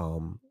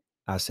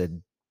I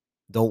said,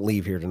 don't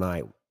leave here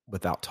tonight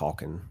without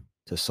talking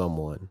to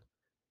someone.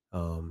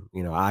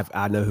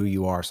 I know who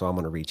you are, so I'm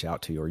going to reach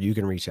out to you, or you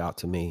can reach out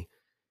to me.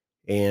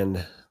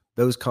 And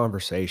those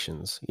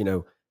conversations,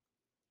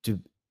 to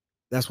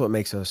that's what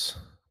makes us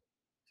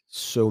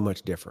so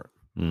much different.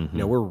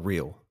 Mhm. We're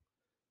real.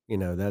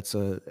 That's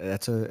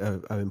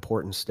a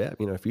important step.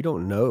 If you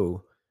don't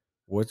know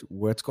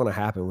what's going to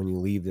happen when you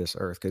leave this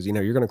earth, because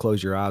you're going to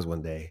close your eyes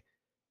one day,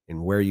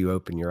 and where you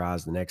open your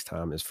eyes the next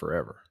time is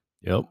forever.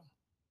 Yep.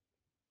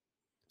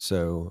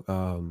 So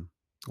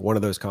one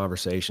of those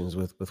conversations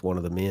with one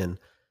of the men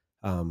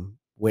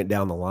went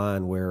down the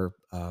line where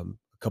a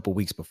couple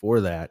weeks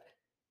before that,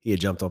 he had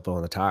jumped up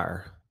on the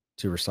tire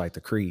to recite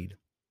the creed.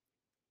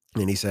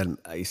 And he said,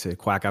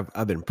 Quack,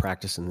 I've been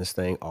practicing this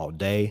thing all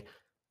day.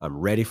 I'm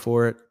ready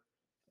for it.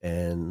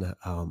 And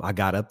I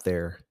got up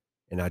there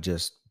and I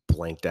just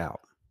blanked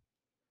out.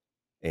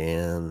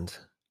 And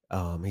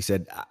he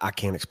said, I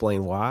can't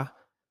explain why,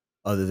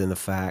 other than the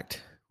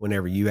fact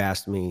whenever you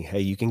asked me,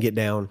 hey, you can get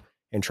down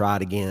and try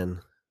it again.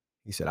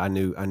 He said, I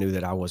knew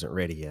that I wasn't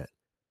ready yet.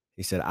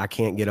 He said, I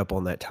can't get up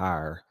on that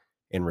tire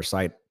and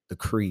recite the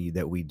creed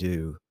that we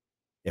do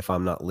if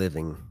I'm not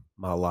living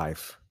my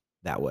life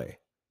that way.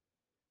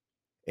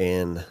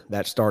 And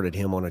that started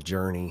him on a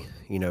journey.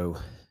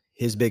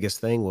 His biggest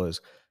thing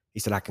was, he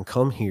said, I can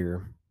come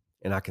here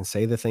and I can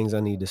say the things I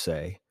need to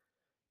say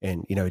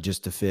and,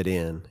 just to fit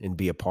in and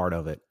be a part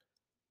of it.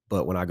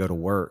 But when I go to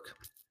work,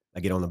 I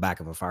get on the back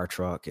of a fire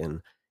truck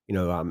and,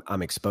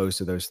 I'm exposed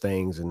to those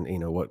things and,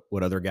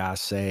 what other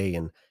guys say.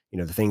 And,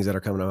 the things that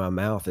are coming out of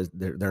my mouth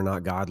they're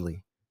not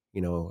godly,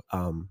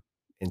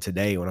 and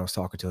today when I was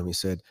talking to him, he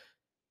said,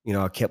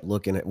 I kept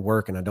looking at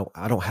work and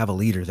I don't have a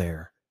leader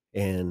there.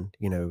 And,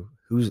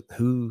 who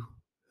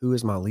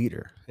is my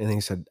leader? And then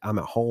he said, I'm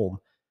at home.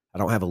 I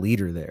don't have a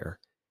leader there.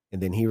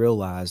 And then he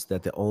realized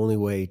that the only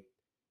way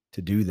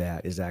to do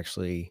that is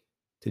actually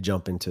to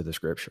jump into the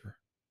scripture.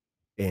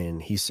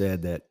 And he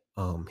said that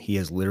he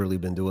has literally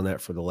been doing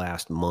that for the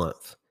last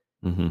month,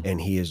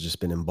 and he has just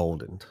been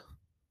emboldened.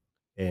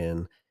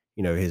 And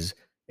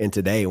and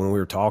today when we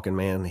were talking,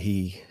 man,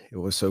 it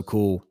was so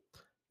cool,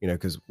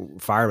 because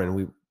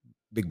firemen,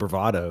 big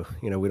bravado,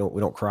 we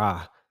don't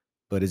cry,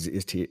 but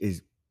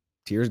his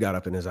tears got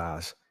up in his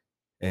eyes,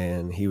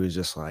 and he was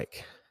just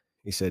like,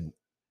 he said,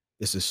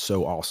 this is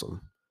so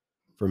awesome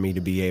for me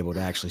to be able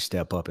to actually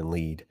step up and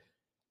lead.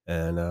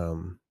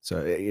 And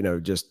so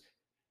just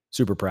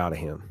super proud of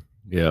him.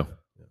 Yeah.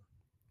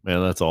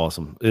 Man, that's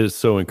awesome. It's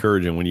so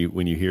encouraging when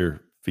you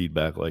hear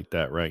feedback like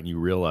that, right? And you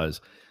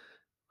realize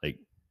like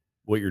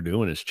what you're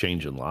doing is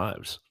changing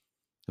lives.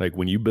 Like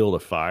when you build a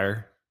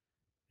fire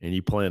and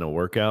you plan a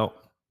workout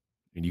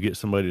and you get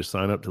somebody to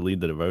sign up to lead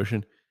the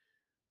devotion,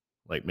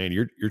 like, man,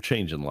 you're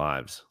changing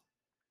lives.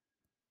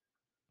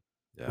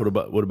 Yeah.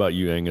 What about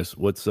you, Angus?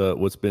 What's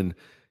been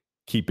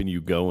keeping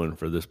you going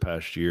for this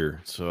past year?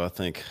 So I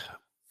think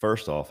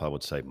first off, I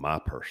would say my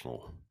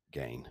personal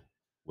gain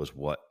was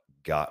what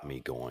got me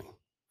going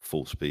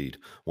full speed.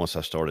 Once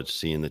I started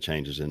seeing the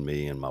changes in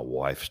me and my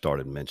wife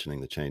started mentioning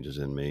the changes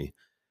in me,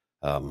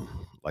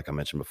 like I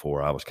mentioned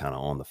before, I was kind of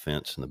on the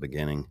fence in the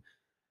beginning.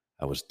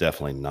 I was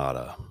definitely not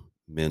a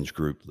men's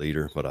group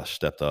leader, but I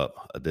stepped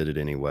up. I did it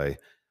anyway.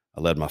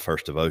 I led my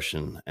first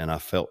devotion and I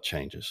felt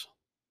changes.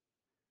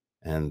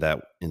 And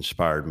that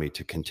inspired me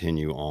to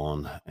continue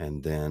on.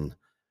 And then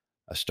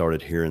I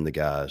started hearing the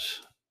guys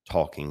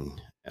talking.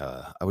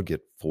 I would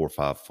get 4 or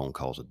 5 phone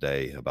calls a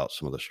day about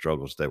some of the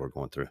struggles they were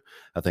going through.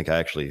 I think I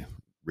actually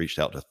reached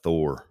out to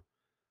Thor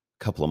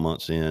a couple of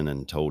months in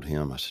and told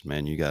him, I said,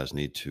 man, you guys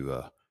need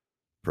to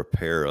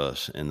prepare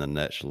us in the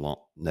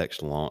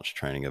next launch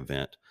training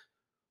event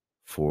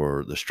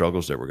for the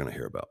struggles that we're going to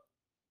hear about,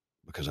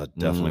 because I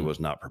definitely was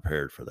not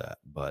prepared for that.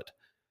 But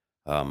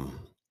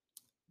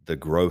the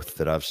growth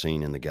that I've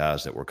seen in the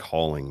guys that were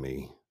calling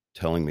me,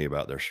 telling me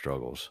about their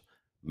struggles,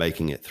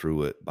 making it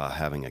through it by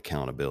having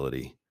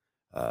accountability,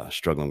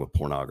 struggling with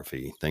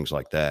pornography, things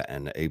like that,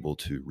 and able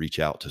to reach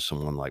out to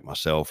someone like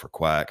myself or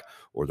Quack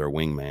or their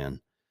wingman,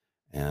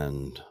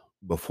 and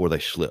before they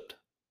slipped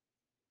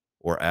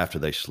or after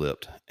they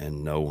slipped,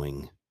 and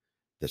knowing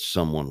that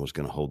someone was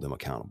going to hold them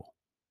accountable.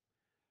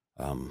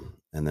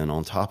 And then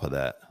on top of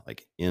that,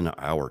 like in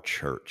our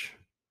church,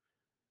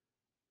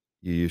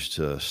 you used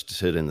to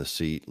sit in the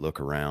seat, look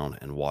around,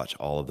 and watch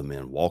all of the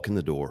men walk in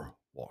the door,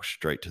 walk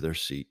straight to their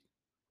seat,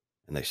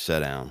 and they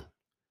sat down.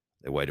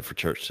 They waited for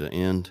church to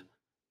end.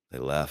 They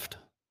left.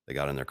 They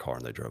got in their car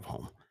and they drove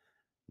home.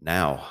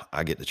 Now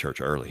I get to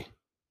church early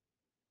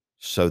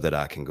so that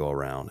I can go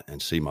around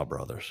and see my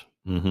brothers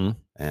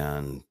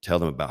and tell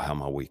them about how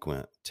my week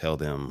went, tell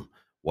them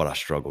what I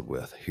struggled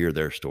with, hear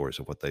their stories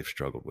of what they've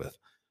struggled with,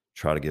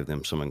 try to give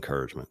them some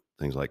encouragement,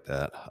 things like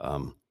that.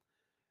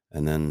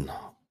 And then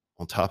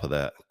on top of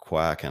that,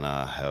 Quack and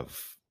I have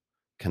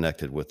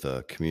connected with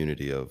a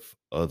community of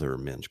other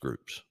men's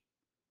groups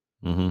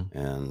Mm-hmm.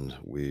 And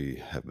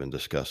we have been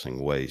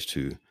discussing ways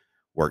to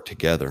work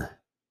together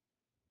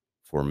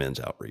for men's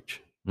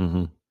outreach.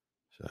 Mm-hmm.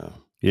 So,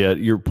 Yeah,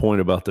 your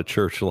point about the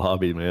church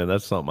lobby, man,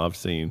 that's something I've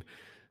seen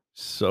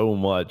so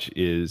much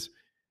is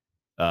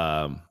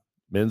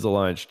Men's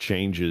Alliance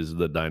changes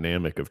the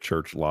dynamic of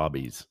church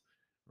lobbies,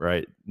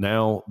 right?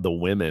 Now the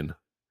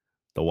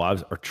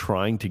wives are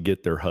trying to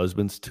get their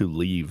husbands to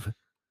leave,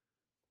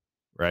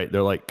 right?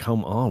 They're like,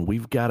 come on,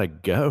 we've got to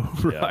go.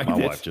 yeah, Right? my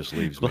It's wife just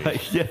leaves me.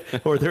 like, yeah,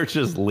 or they're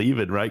just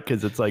leaving, right?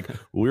 Because it's like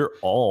we're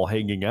all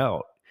hanging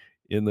out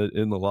in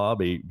the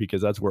lobby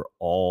because that's where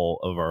all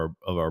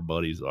of our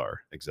buddies are.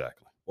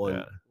 Exactly.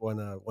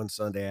 One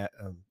Sunday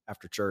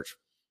after church,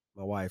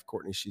 my wife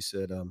Courtney, she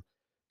said,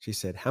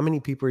 how many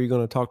people are you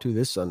going to talk to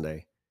this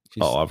Sunday?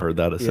 I've heard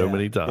that so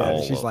many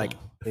times.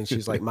 Yeah,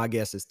 she's like, my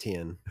guess is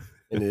 10,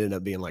 and it ended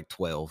up being like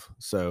 12.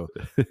 So,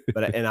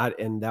 but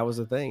and that was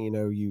the thing,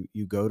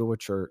 you go to a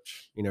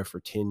church, for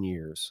 10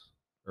 years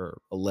or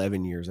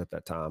 11 years at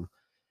that time,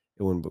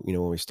 when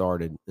we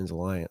started Men's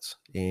Alliance,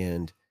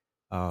 and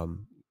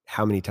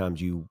how many times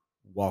you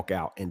walk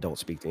out and don't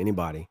speak to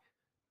anybody.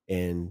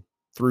 And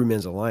through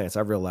Men's Alliance,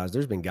 I've realized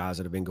there's been guys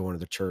that have been going to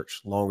the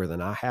church longer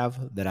than I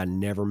have that I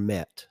never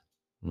met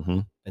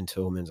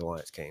until Men's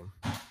Alliance came.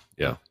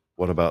 Yeah.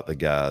 What about the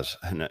guys?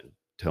 And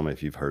tell me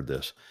if you've heard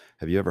this.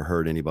 Have you ever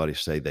heard anybody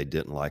say they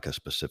didn't like a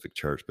specific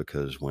church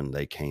because when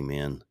they came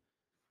in,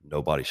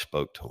 nobody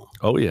spoke to them?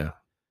 Oh, yeah.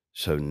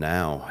 So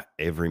now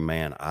every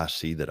man I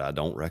see that I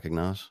don't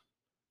recognize,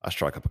 I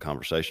strike up a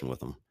conversation with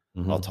them.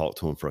 I'll talk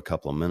to them for a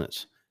couple of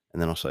minutes,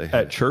 and then I'll say, hey,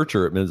 at church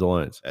or at Men's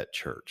Alliance? At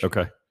church.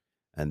 Okay.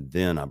 And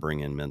then I bring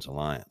in Men's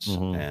Alliance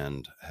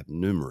and have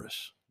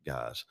numerous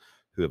guys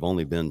who have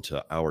only been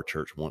to our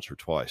church once or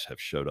twice have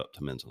showed up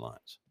to Men's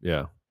Alliance.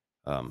 Yeah.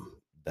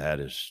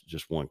 That is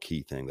just one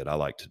key thing that I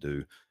like to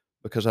do,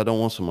 because I don't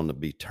want someone to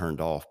be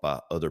turned off by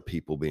other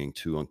people being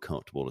too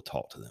uncomfortable to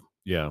talk to them.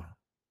 Yeah.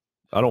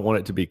 I don't want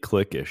it to be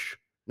cliquish.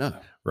 No.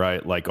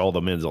 Right? Like all the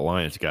Men's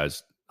Alliance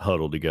guys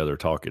huddled together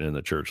talking in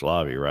the church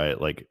lobby, right?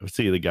 Like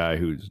see the guy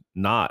who's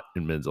not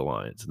in Men's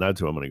Alliance, and that's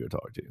who I'm going to go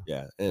talk to.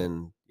 Yeah.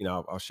 And,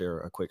 I'll share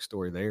a quick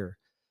story there.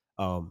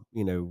 Our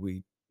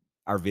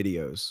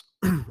videos,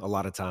 a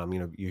lot of time,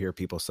 you hear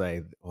people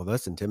say, well,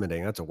 that's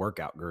intimidating. That's a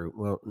workout group.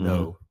 Well,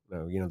 no,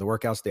 the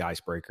workout's the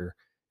icebreaker.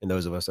 And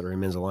those of us that are in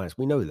Men's Alliance,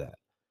 we know that.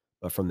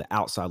 But from the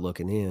outside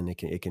looking in,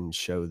 it can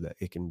show that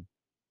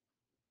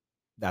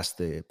that's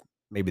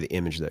maybe the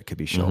image that could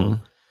be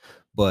shown.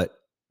 But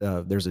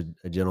there's a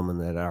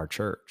gentleman at our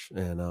church,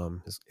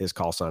 and his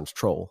call sign's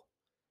Troll.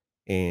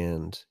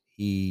 And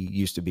he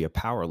used to be a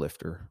power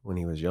lifter when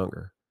he was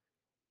younger.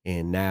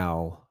 And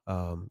now,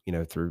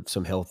 through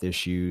some health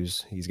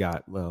issues, he's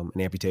got an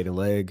amputated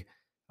leg.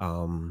 I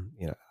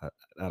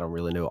don't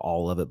really know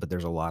all of it, but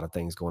there's a lot of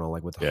things going on,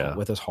 like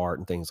with his heart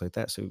and things like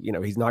that. So,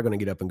 he's not going to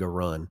get up and go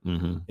run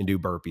and do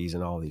burpees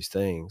and all these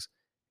things.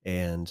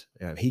 And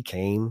he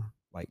came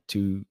like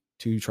two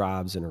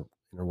tribes in a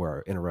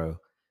row,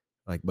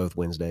 like both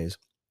Wednesdays.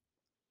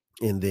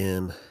 And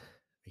then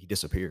he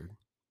disappeared.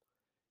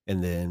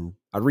 And then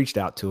I reached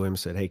out to him,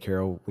 said, hey,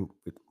 Carol, we'd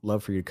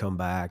love for you to come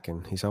back.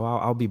 And he said, well,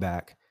 I'll be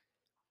back.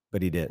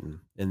 But he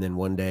didn't. And then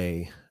one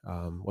day,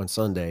 one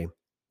Sunday,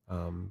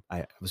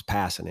 I was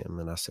passing him,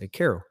 and I said,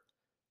 Carol,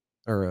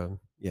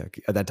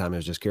 at that time it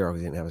was just Carol.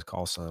 He didn't have his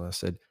call sign. I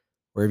said,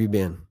 where have you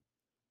been?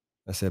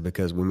 I said,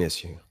 because we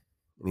miss you.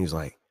 And he was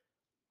like,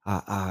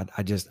 I'm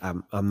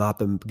not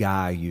the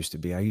guy I used to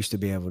be. I used to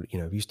be able to,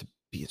 used to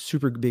be in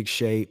super big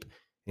shape.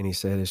 And he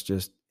said,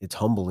 it's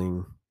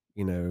humbling,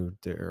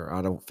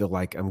 I don't feel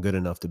like I'm good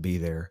enough to be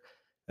there.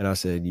 And I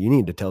said, you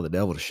need to tell the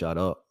devil to shut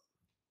up,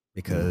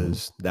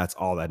 because that's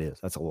all that is.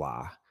 That's a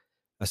lie.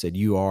 I said,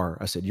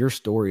 your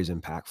story is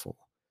impactful.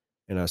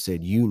 And I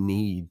said, you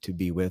need to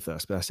be with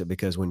us. But I said,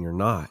 because when you're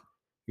not,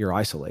 you're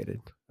isolated.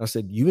 I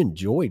said, you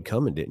enjoyed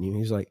coming, didn't you?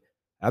 He's like,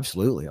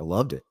 absolutely. I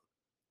loved it.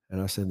 And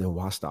I said, then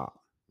why stop?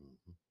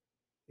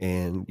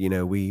 And,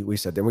 we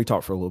sat there and we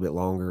talked for a little bit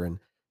longer, and,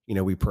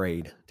 we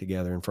prayed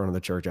together in front of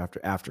the church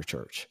after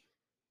church.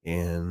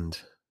 And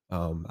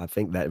I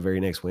think that very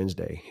next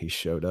Wednesday he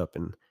showed up,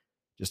 and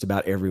just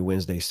about every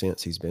Wednesday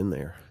since he's been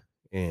there.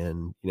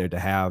 And, to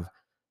have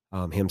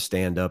him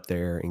stand up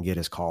there and get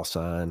his call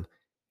sign,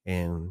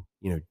 and,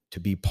 to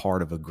be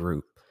part of a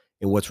group.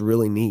 And what's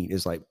really neat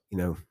is, like,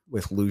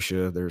 with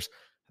Lucia, I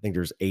think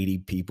there's 80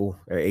 people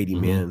or 80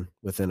 men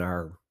within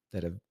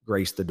that have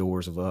graced the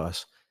doors of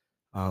us.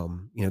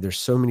 There's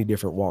so many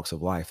different walks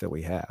of life that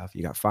we have.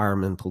 You got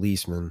firemen,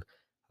 policemen.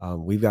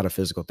 We've got a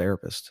physical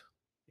therapist,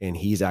 and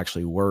he's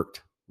actually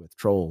worked with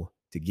Troll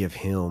to give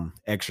him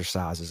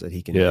exercises that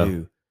he can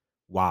do.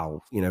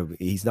 While,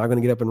 he's not going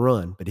to get up and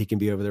run, but he can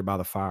be over there by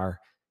the fire,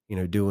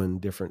 doing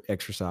different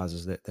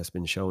exercises that's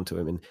been shown to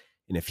him.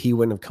 And if he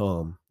wouldn't have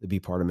come to be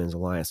part of Men's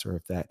Alliance, or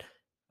if that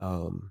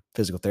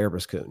physical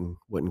therapist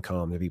wouldn't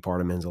come to be part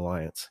of Men's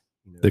Alliance,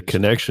 the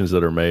connections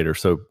that are made are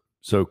so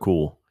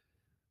cool.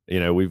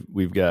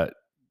 We've got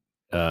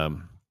a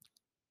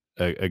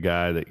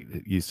guy that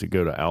used to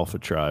go to Alpha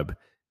Tribe,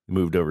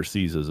 moved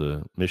overseas as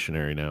a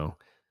missionary now,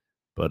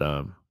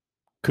 but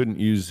couldn't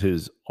use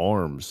his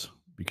arms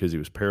because he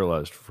was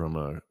paralyzed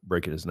from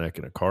breaking his neck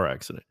in a car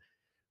accident.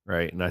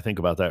 Right. And I think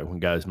about that when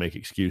guys make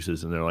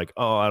excuses and they're like,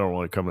 oh, I don't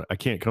want to come. I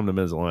can't come to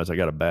Men's Alliance. I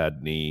got a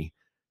bad knee,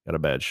 got a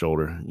bad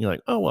shoulder. And you're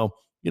like, oh, well,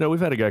 we've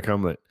had a guy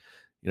come that,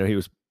 he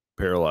was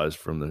paralyzed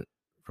from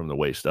the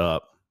waist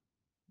up.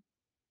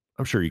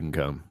 I'm sure you can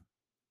come.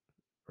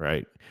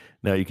 Right.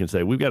 Now you can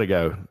say, we've got a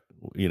guy,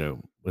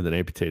 with an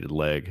amputated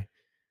leg.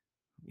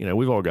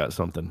 We've all got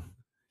something.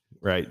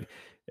 Right.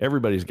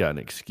 Everybody's got an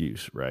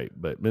excuse. Right.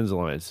 But Men's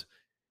Alliance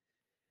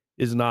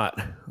is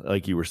not,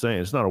 like you were saying,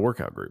 it's not a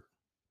workout group.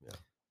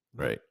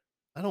 Right.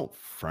 I don't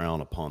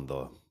frown upon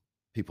the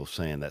people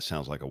saying that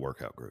sounds like a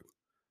workout group,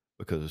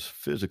 because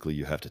physically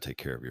you have to take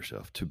care of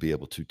yourself to be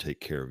able to take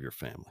care of your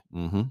family.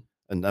 Mm-hmm.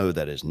 And no,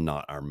 that is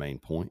not our main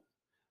point,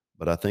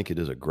 but I think it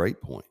is a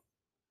great point.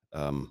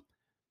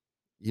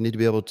 You need to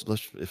be able to,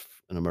 if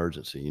an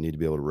emergency, you need to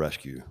be able to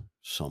rescue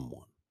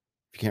someone.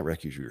 If you can't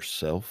rescue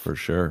yourself. For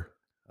sure.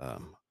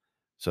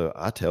 So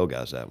I tell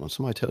guys that when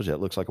somebody tells you it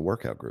looks like a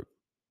workout group,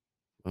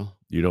 well,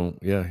 you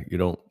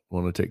don't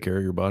want to take care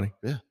of your body.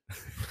 Yeah.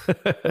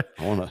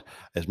 I want to,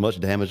 as much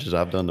damage as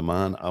I've done to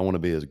mine, I want to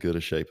be as good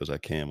a shape as I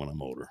can when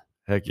I'm older.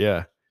 Heck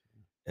yeah.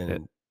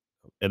 And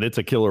it's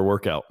a killer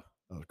workout.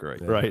 That's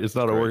great. Right. It's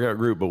not a workout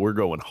group, but we're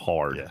going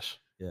hard. Yes.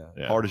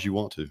 Yeah. Hard as you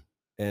want to.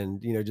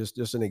 And,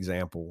 just an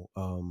example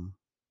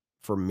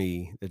for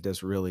me that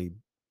just really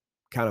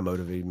kind of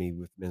motivated me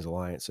with Men's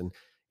Alliance. And,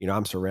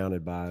 I'm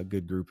surrounded by a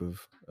good group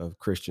of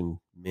Christian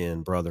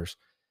men, brothers,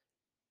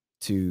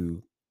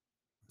 to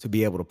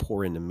be able to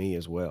pour into me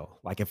as well.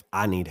 Like if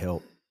I need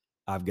help,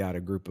 I've got a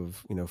group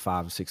of,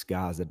 5 or 6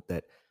 guys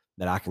that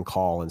I can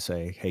call and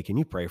say, hey, can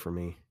you pray for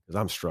me? Because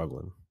I'm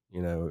struggling,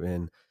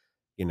 and,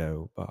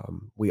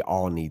 we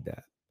all need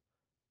that.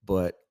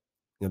 But,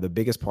 the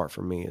biggest part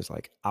for me is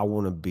like, I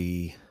want to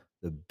be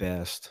the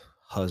best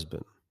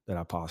husband that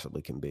I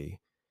possibly can be.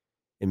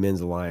 And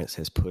Men's Alliance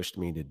has pushed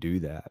me to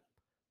do that,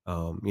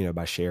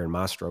 by sharing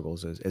my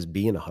struggles as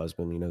being a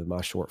husband,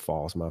 my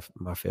shortfalls,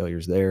 my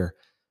failures there.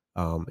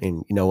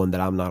 And knowing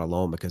that I'm not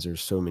alone, because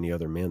there's so many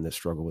other men that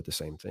struggle with the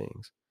same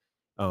things.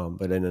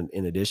 But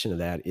in addition to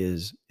that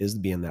is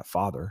being that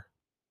father,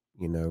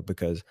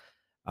 because,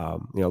 I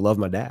love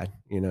my dad,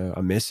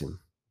 I miss him,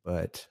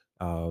 but,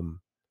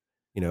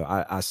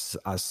 I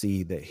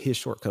see that his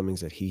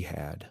shortcomings that he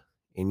had,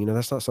 and,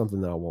 that's not something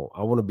that I want.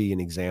 I want to be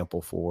an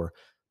example for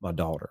my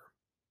daughter,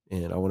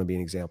 and I want to be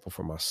an example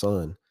for my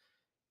son,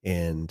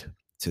 and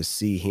to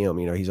see him,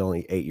 he's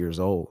only 8 years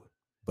old,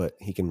 but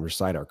he can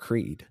recite our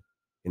creed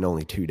in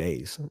only 2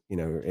 days,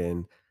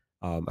 and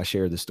I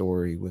shared the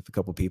story with a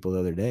couple of people the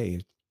other day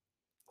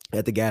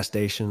at the gas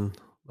station.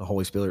 The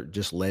Holy Spirit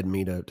just led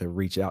me to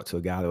reach out to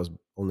a guy that was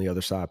on the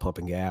other side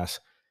pumping gas,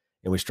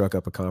 and we struck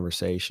up a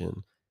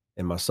conversation,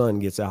 and my son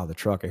gets out of the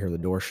truck. I hear the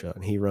door shut,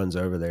 and he runs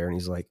over there and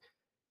he's like,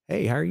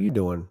 hey, how are you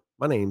doing?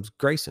 My name's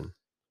Grayson.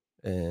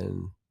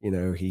 And,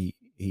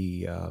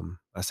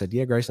 I said,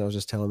 yeah, Grayson, I was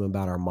just telling him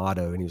about our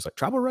motto. And he was like,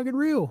 tribal, rugged,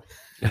 real.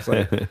 It's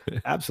like,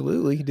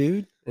 absolutely,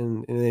 dude.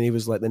 And then he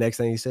was like, the next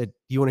thing he said,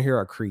 do you want to hear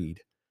our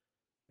creed?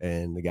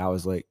 And the guy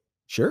was like,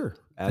 sure,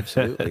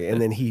 absolutely.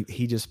 And then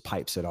he just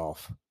pipes it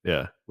off.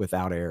 Yeah.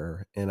 Without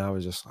error. And I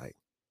was just like,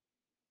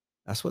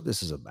 that's what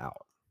this is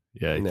about.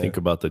 Yeah. You think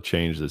about the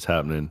change that's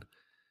happening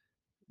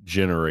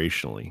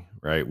generationally,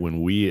 right?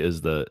 When we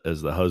as the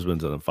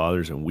husbands and the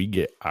fathers, and we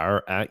get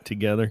our act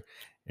together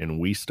and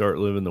we start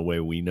living the way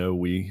we know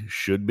we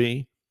should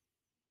be,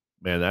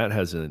 man, that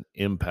has an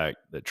impact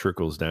that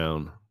trickles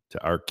down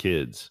to our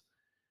kids.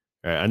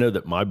 Right? I know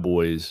that my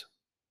boys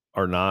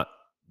are not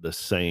the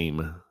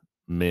same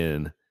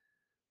men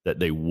that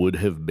they would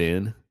have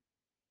been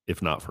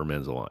if not for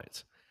Men's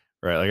Alliance,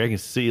 right? Like I can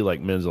see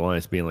like Men's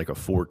Alliance being like a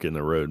fork in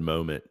the road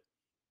moment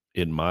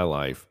in my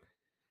life.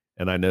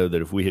 And I know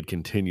that if we had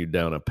continued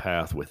down a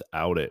path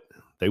without it,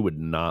 they would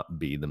not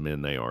be the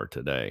men they are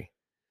today.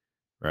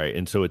 Right.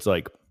 And so it's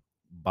like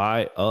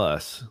by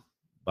us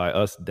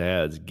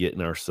dads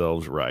getting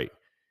ourselves right,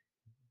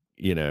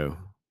 getting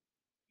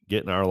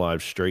our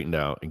lives straightened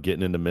out and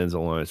getting into Men's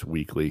Alliance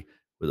weekly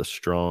with a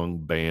strong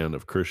band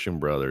of Christian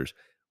brothers,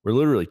 we're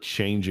literally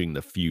changing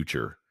the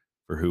future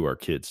for who our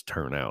kids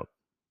turn out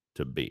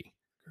to be.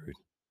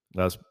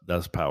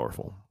 That's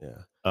powerful.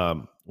 Yeah.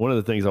 One of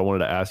the things I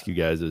wanted to ask you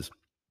guys is,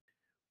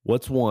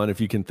 what's one,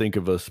 if you can think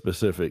of a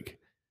specific,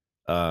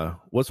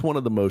 what's one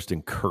of the most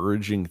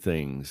encouraging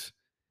things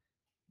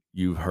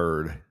you've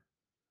heard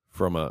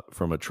from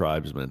a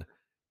tribesman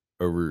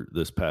over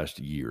this past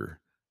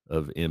year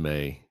of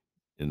MA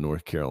in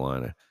North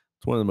Carolina?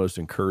 It's one of the most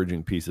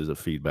encouraging pieces of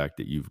feedback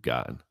that you've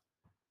gotten.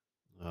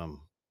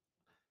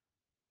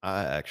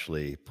 I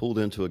actually pulled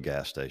into a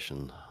gas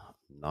station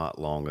not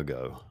long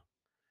ago,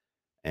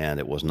 and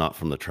it was not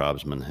from the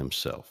tribesman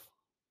himself.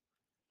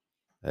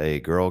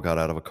 A girl got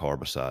out of a car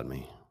beside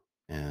me,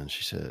 and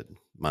she said,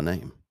 my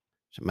name.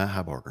 She said, Matt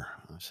Heibarger.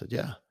 I said,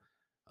 yeah.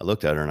 I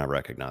looked at her and I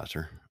recognized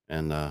her.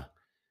 And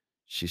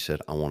she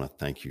said, I want to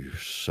thank you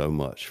so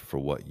much for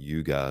what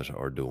you guys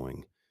are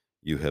doing.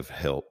 You have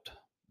helped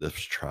this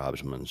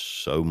tribesman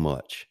so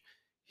much.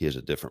 He is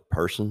a different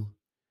person.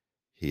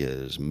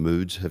 His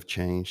moods have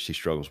changed. He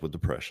struggles with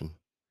depression.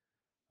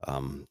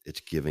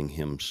 It's giving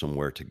him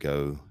somewhere to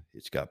go.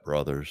 He's got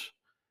brothers.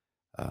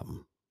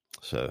 Um,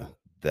 so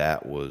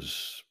that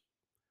was,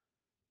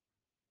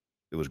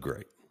 it was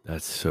great.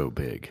 That's so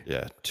big.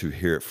 Yeah. To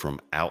hear it from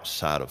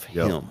outside of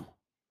Yep. him,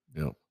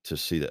 Yep. to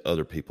see that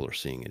other people are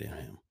seeing it in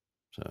him.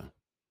 So,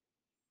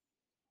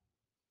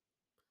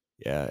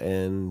 Yeah,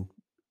 and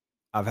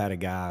I've had a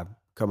guy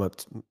come up.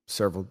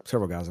 Several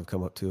guys have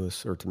come up to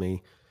us or to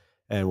me,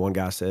 and one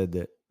guy said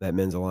that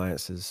Men's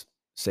Alliance has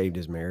saved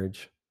his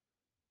marriage,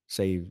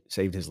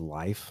 saved his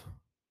life.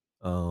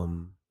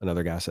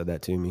 Another guy said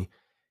that to me,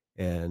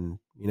 and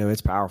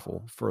it's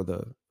powerful for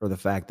the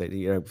fact that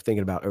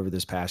thinking about over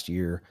this past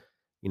year,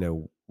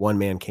 one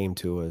man came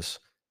to us,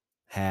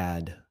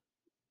 had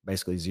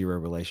basically zero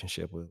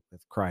relationship with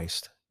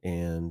Christ,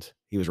 and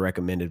he was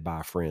recommended by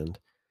a friend.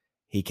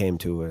 He came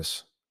to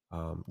us,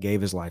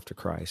 gave his life to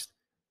Christ,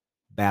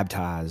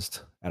 baptized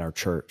at our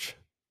church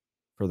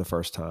for the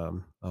first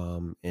time,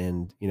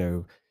 and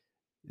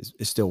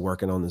is still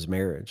working on his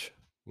marriage,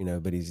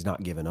 but he's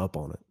not giving up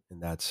on it,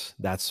 and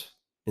that's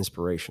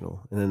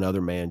inspirational. And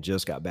another man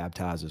just got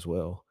baptized as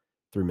well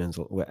through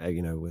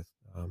with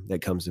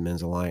that comes to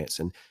Men's Alliance,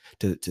 and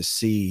to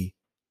see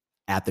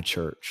at the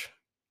church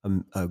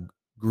a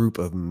group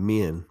of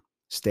men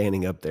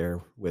standing up there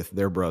with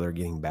their brother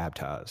getting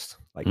baptized,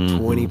 like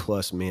 20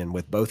 plus men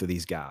with both of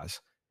these guys.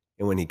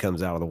 And when he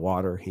comes out of the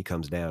water, he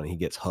comes down and he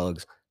gets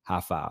hugs, high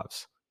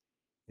fives.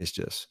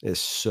 It's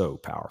so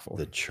powerful.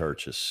 the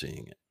church is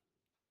seeing it.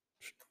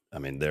 I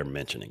mean, they're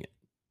mentioning it.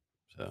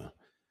 So,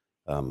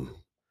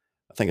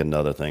 I think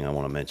another thing I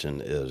want to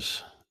mention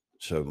is,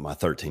 so my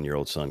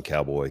 13-year-old son,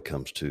 Cowboy,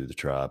 comes to the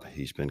tribe.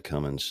 He's been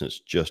coming since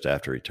just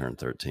after he turned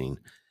 13.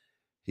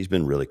 He's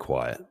been really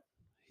quiet.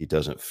 He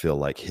doesn't feel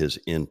like his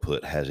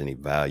input has any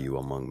value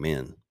among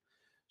men.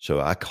 So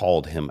I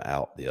called him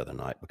out the other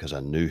night because I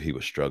knew he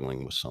was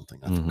struggling with something.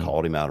 I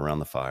called him out around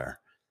the fire.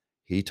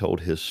 He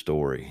told his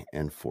story,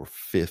 and for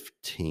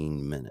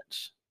 15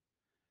 minutes,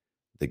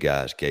 the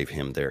guys gave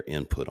him their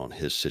input on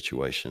his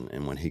situation.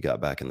 And when he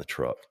got back in the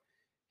truck,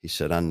 he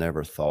said, I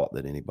never thought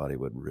that anybody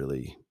would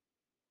really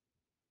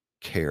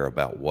care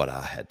about what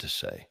I had to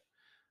say.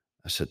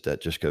 I said,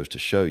 that just goes to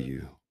show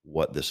you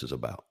what this is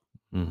about.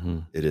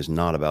 It is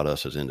not about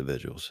us as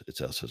individuals.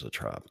 It's us as a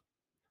tribe.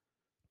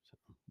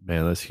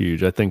 Man, that's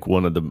huge. I think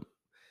one of the,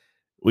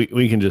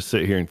 we can just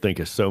sit here and think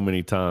of so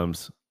many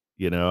times,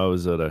 I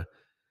was at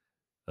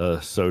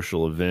a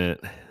social event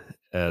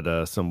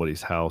at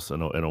somebody's house,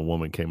 and a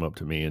woman came up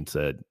to me and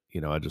said,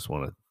 I just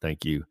want to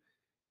thank you.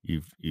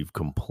 You've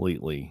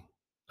completely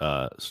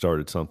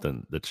started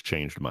something that's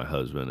changed my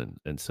husband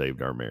and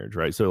saved our marriage.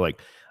 Right. So like,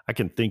 I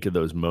can think of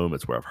those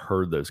moments where I've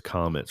heard those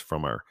comments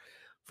from our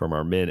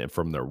men and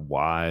from their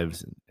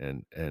wives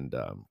and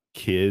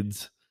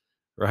kids,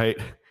 right?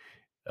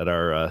 At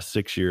our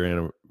 6-year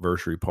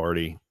anniversary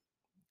party,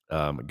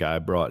 a guy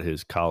brought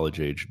his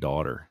college-age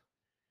daughter,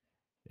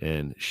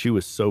 and she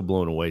was so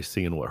blown away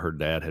seeing what her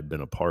dad had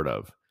been a part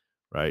of,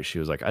 right? She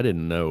was like, I did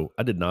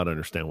not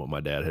understand what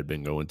my dad had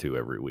been going to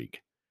every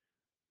week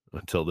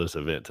until this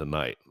event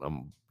tonight.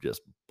 I'm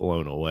just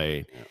blown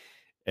away.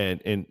 Yeah.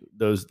 And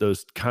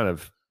those kind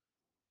of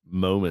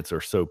moments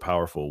are so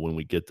powerful when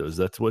we get those.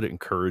 That's what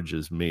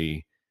encourages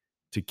me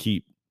to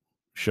keep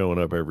showing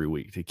up every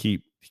week, to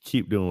keep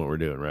doing what we're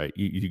doing, right?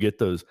 You get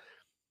those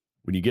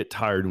when you get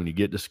tired, when you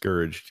get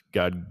discouraged.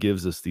 God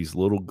gives us these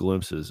little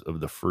glimpses of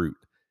the fruit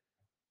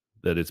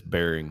that it's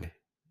bearing,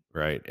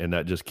 right? And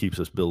that just keeps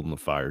us building the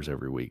fires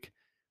every week.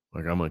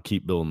 Like, I'm going to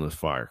keep building this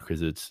fire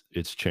because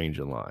it's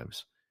changing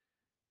lives,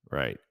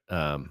 right?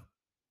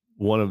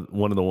 One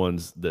of the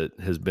ones that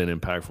has been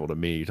impactful to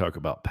me, you talk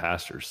about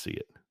pastors see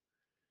it,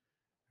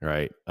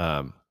 right?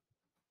 I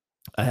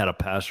had a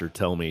pastor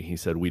tell me, he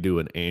said, we do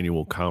an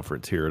annual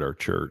conference here at our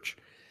church.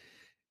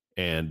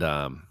 And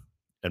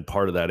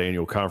part of that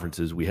annual conference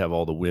is we have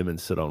all the women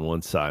sit on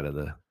one side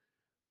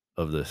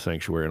of the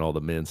sanctuary and all the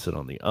men sit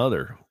on the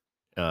other.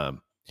 And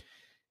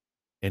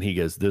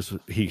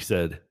he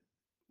said,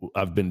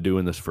 I've been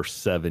doing this for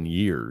 7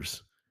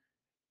 years.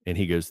 And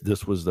he goes,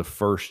 this was the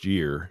first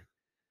year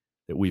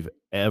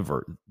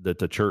that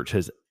the church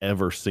has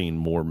ever seen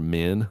more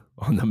men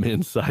on the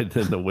men's side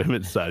than the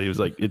women's side. He was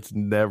like, it's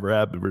never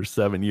happened for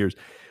 7 years.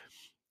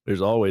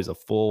 There's always a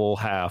full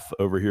half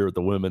over here with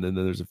the women, and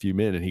then there's a few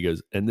men. And he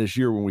goes, and this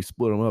year when we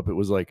split them up, it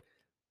was like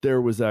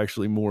there was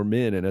actually more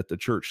men. And at the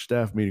church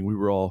staff meeting, we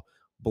were all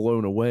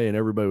blown away, and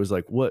everybody was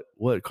like, what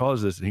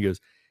caused this? And he goes,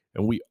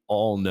 and we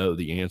all know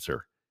the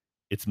answer.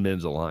 It's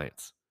Men's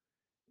Alliance.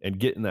 And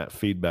getting that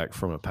feedback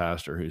from a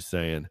pastor who's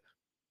saying,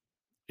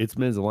 it's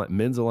Men's Alliance.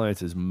 Men's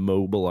Alliance is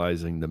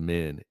mobilizing the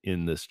men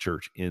in this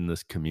church, in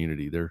this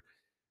community. They're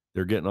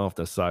getting off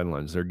the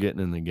sidelines. They're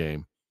getting in the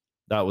game.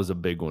 That was a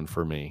big one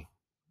for me,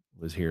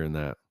 was hearing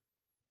that.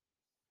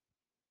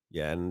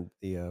 Yeah, and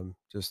the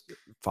just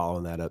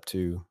following that up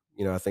too.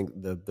 I think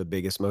the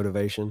biggest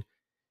motivation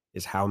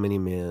is how many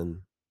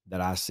men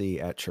that I see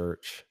at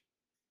church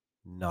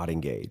not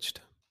engaged.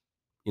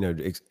 You know,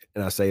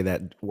 and I say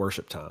that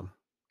worship time,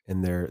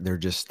 and they're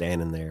just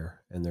standing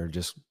there, and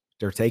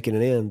they're taking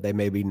it in. They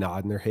may be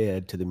nodding their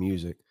head to the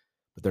music,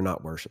 but they're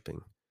not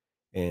worshiping.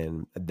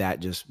 And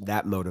that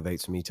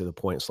motivates me to the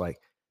point. It's like,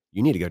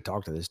 you need to go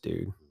talk to this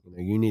dude. You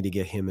know, you need to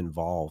get him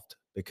involved,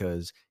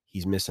 because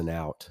he's missing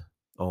out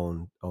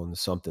on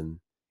something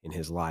in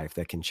his life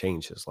that can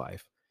change his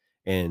life.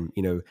 And,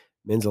 you know,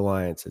 Men's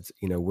Alliance, it's,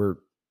 you know,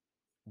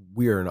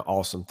 we're an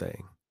awesome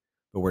thing,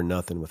 but we're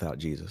nothing without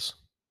Jesus.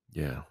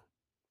 Yeah.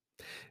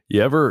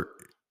 You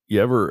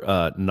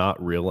ever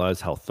not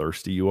realize how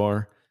thirsty you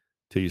are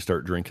till you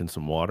start drinking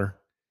some water?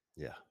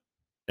 Yeah.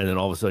 And then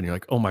all of a sudden you're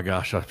like, oh my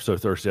gosh, I'm so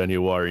thirsty, I need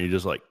water. And you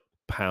just like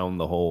pound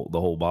the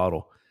whole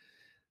bottle.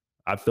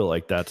 I feel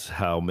like that's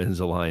how Men's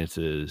Alliance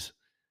is.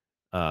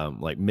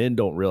 Like, men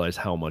don't realize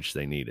how much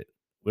they need it.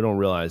 We don't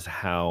realize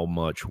how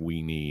much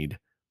we need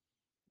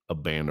a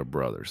band of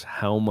brothers,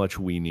 how much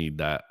we need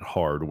that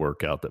hard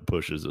workout that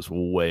pushes us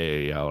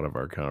way out of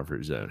our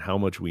comfort zone, how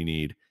much we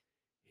need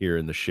here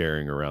in the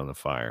sharing around the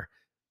fire,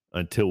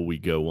 until we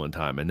go one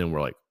time. And then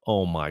we're like,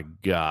 oh my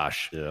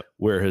gosh,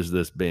 where has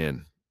this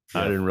been?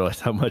 I didn't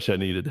realize how much I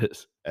needed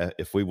this.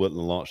 If we wouldn't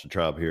have launched the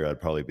tribe here, I'd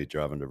probably be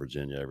driving to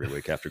Virginia every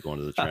week after going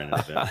to the training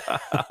event.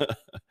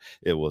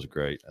 It was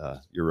great.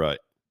 You're right.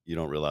 You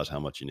don't realize how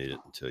much you need it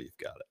until you've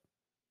got it.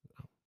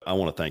 I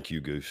want to thank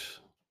you, Goose.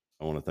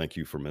 I want to thank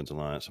you for Men's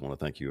Alliance. I want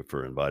to thank you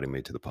for inviting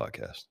me to the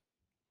podcast.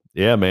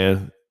 Yeah,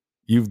 man.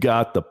 You've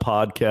got the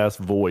podcast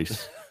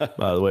voice.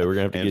 By the way, we're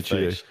going to have to get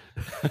face.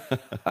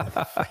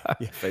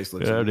 Yeah, face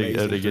looks have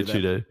amazing to get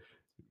you to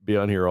be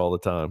on here all the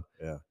time.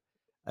 Yeah.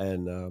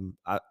 And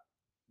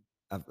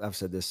I've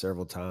said this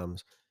several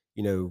times.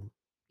 You know,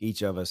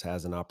 each of us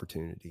has an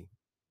opportunity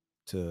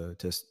to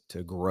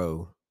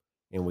grow,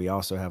 and we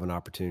also have an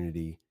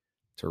opportunity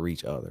to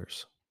reach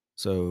others.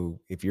 So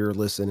if you're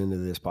listening to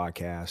this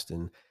podcast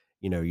and,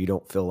 you know, you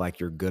don't feel like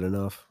you're good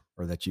enough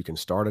or that you can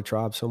start a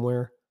tribe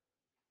somewhere,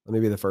 let me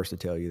be the first to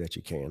tell you that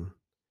you can.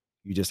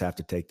 You just have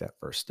to take that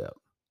first step,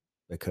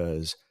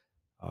 because,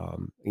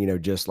 you know,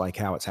 just like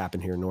how it's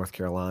happened here in North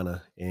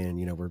Carolina, and,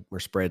 you know, we're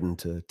spreading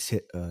to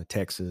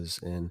Texas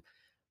and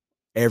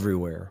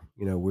everywhere.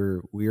 You know,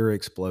 we're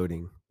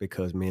exploding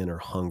because men are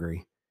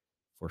hungry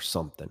for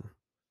something,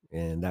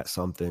 and that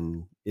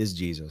something is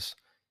Jesus,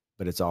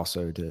 but it's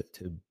also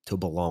to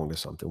belong to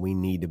something. We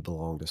need to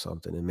belong to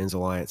something, and Men's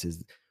Alliance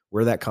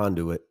we're that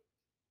conduit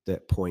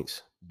that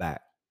points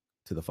back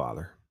to the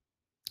Father.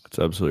 That's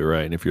absolutely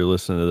right. And if you're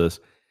listening to this,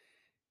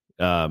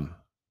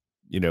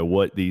 you know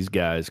what these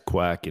guys,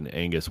 Quack and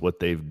Angus, what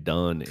they've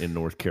done in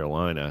North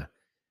Carolina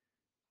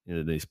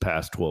in these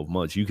past 12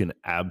 months, you can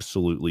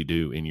absolutely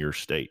do in your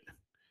state.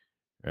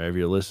 Right? If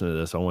you're listening to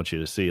this, I want you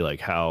to see like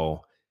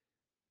how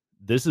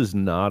this is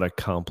not a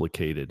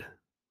complicated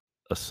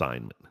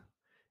assignment.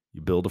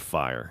 You build a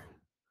fire.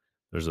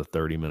 There's a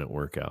 30-minute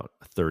workout,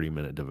 a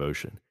 30-minute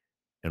devotion,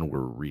 and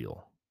we're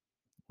real.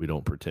 We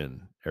don't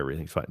pretend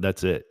everything's fine.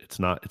 That's it. It's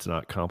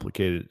not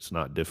complicated. It's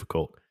not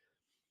difficult.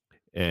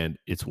 And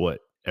it's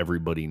what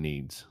everybody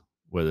needs,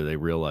 whether they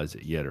realize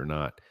it yet or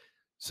not.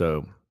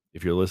 So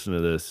if you're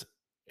listening to this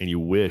and you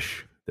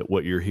wish that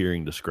what you're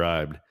hearing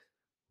described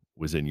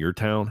was in your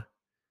town,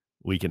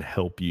 we can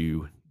help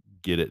you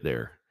get it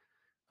there,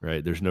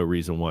 right? There's no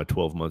reason why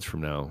 12 months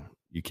from now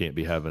you can't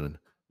be having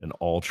an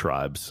all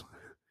tribes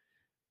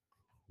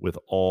with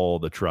all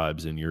the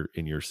tribes in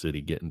your city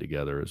getting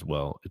together as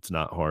well. It's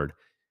not hard.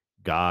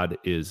 God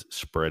is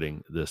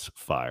spreading this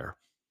fire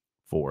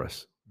for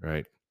us,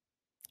 right?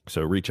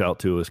 So reach out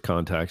to us,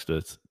 contact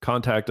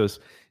us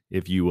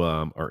if you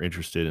are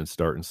interested in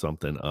starting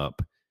something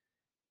up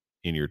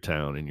in your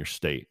town, in your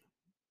state.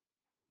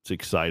 It's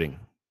exciting.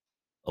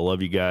 I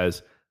love you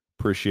guys.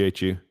 Appreciate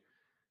you.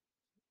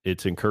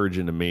 It's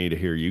encouraging to me to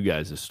hear you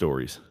guys'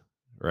 stories,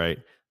 right?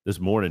 This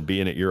morning,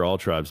 being at your All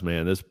Tribes,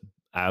 man, this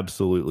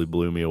absolutely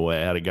blew me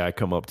away. I had a guy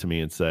come up to me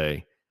and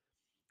say,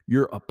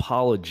 your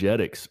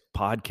apologetics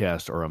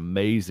podcasts are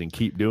amazing.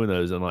 Keep doing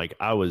those. And like,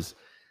 I was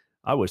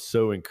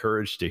so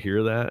encouraged to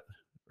hear that.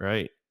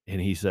 Right. And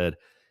he said,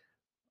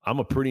 I'm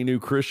a pretty new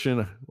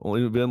Christian.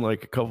 Only been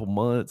like a couple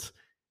months,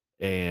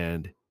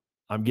 and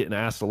I'm getting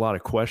asked a lot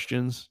of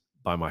questions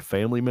by my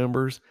family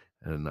members,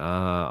 and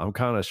I'm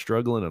kind of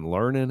struggling and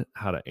learning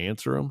how to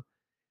answer them.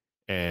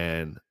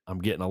 And I'm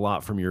getting a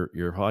lot from your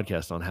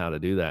podcast on how to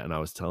do that. And I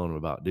was telling him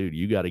about, dude,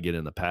 you got to get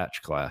in the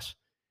patch class.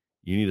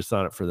 You need to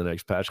sign up for the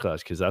next patch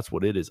class, because that's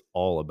what it is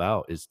all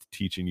about, is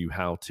teaching you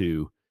how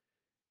to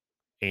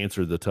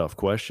answer the tough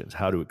questions,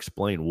 how to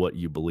explain what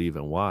you believe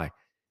and why.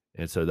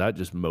 And so that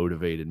just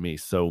motivated me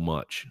so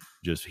much,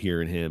 just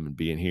hearing him and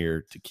being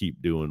here to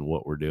keep doing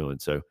what we're doing.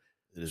 So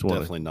it is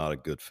definitely not a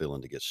good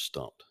feeling to get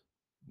stumped.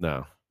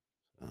 No.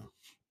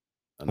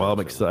 Well,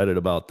 I'm excited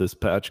about this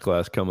patch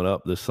class coming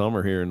up this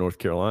summer here in North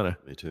Carolina.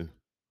 Me too.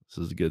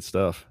 This is good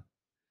stuff.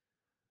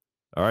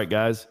 All right,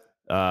 guys.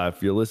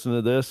 If you're listening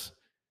to this,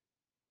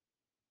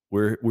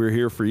 we're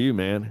here for you,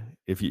 man.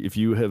 If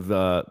you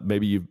have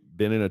maybe you've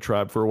been in a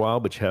tribe for a while,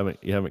 but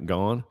you haven't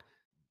gone,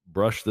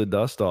 brush the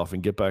dust off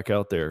and get back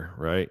out there,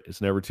 right?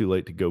 It's never too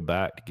late to go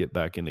back, to get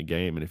back in the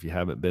game. And if you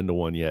haven't been to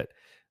one yet,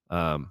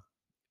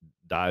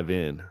 dive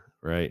in,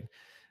 right?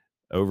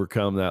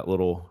 Overcome that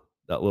little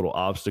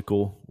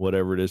obstacle,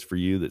 whatever it is for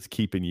you that's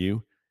keeping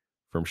you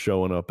from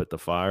showing up at the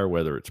fire,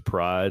 whether it's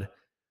pride,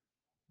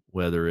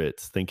 whether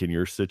it's thinking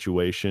your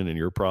situation and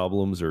your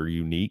problems are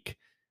unique,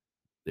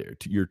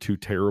 you're too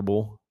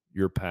terrible,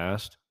 you're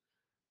past.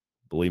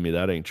 Believe me,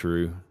 that ain't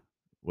true.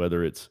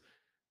 Whether it's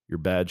your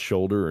bad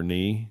shoulder or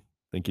knee,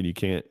 thinking you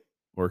can't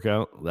work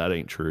out, that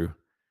ain't true.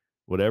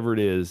 Whatever it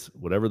is,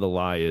 whatever the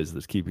lie is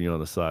that's keeping you on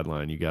the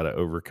sideline, you got to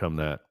overcome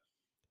that,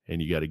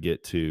 and you got to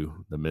get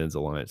to the Men's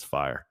Alliance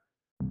fire.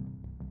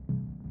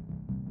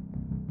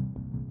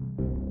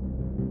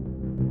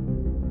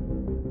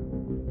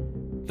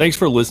 Thanks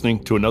for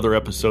listening to another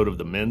episode of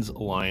the Men's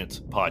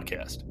Alliance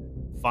podcast.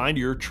 Find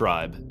your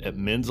tribe at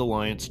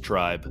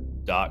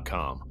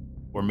men'salliancetribe.com,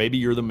 or maybe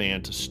you're the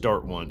man to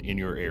start one in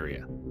your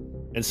area.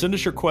 And send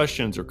us your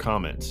questions or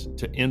comments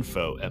to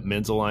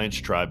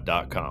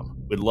info@men'salliancetribe.com.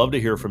 We'd love to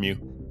hear from you,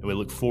 and we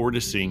look forward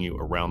to seeing you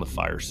around the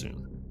fire soon.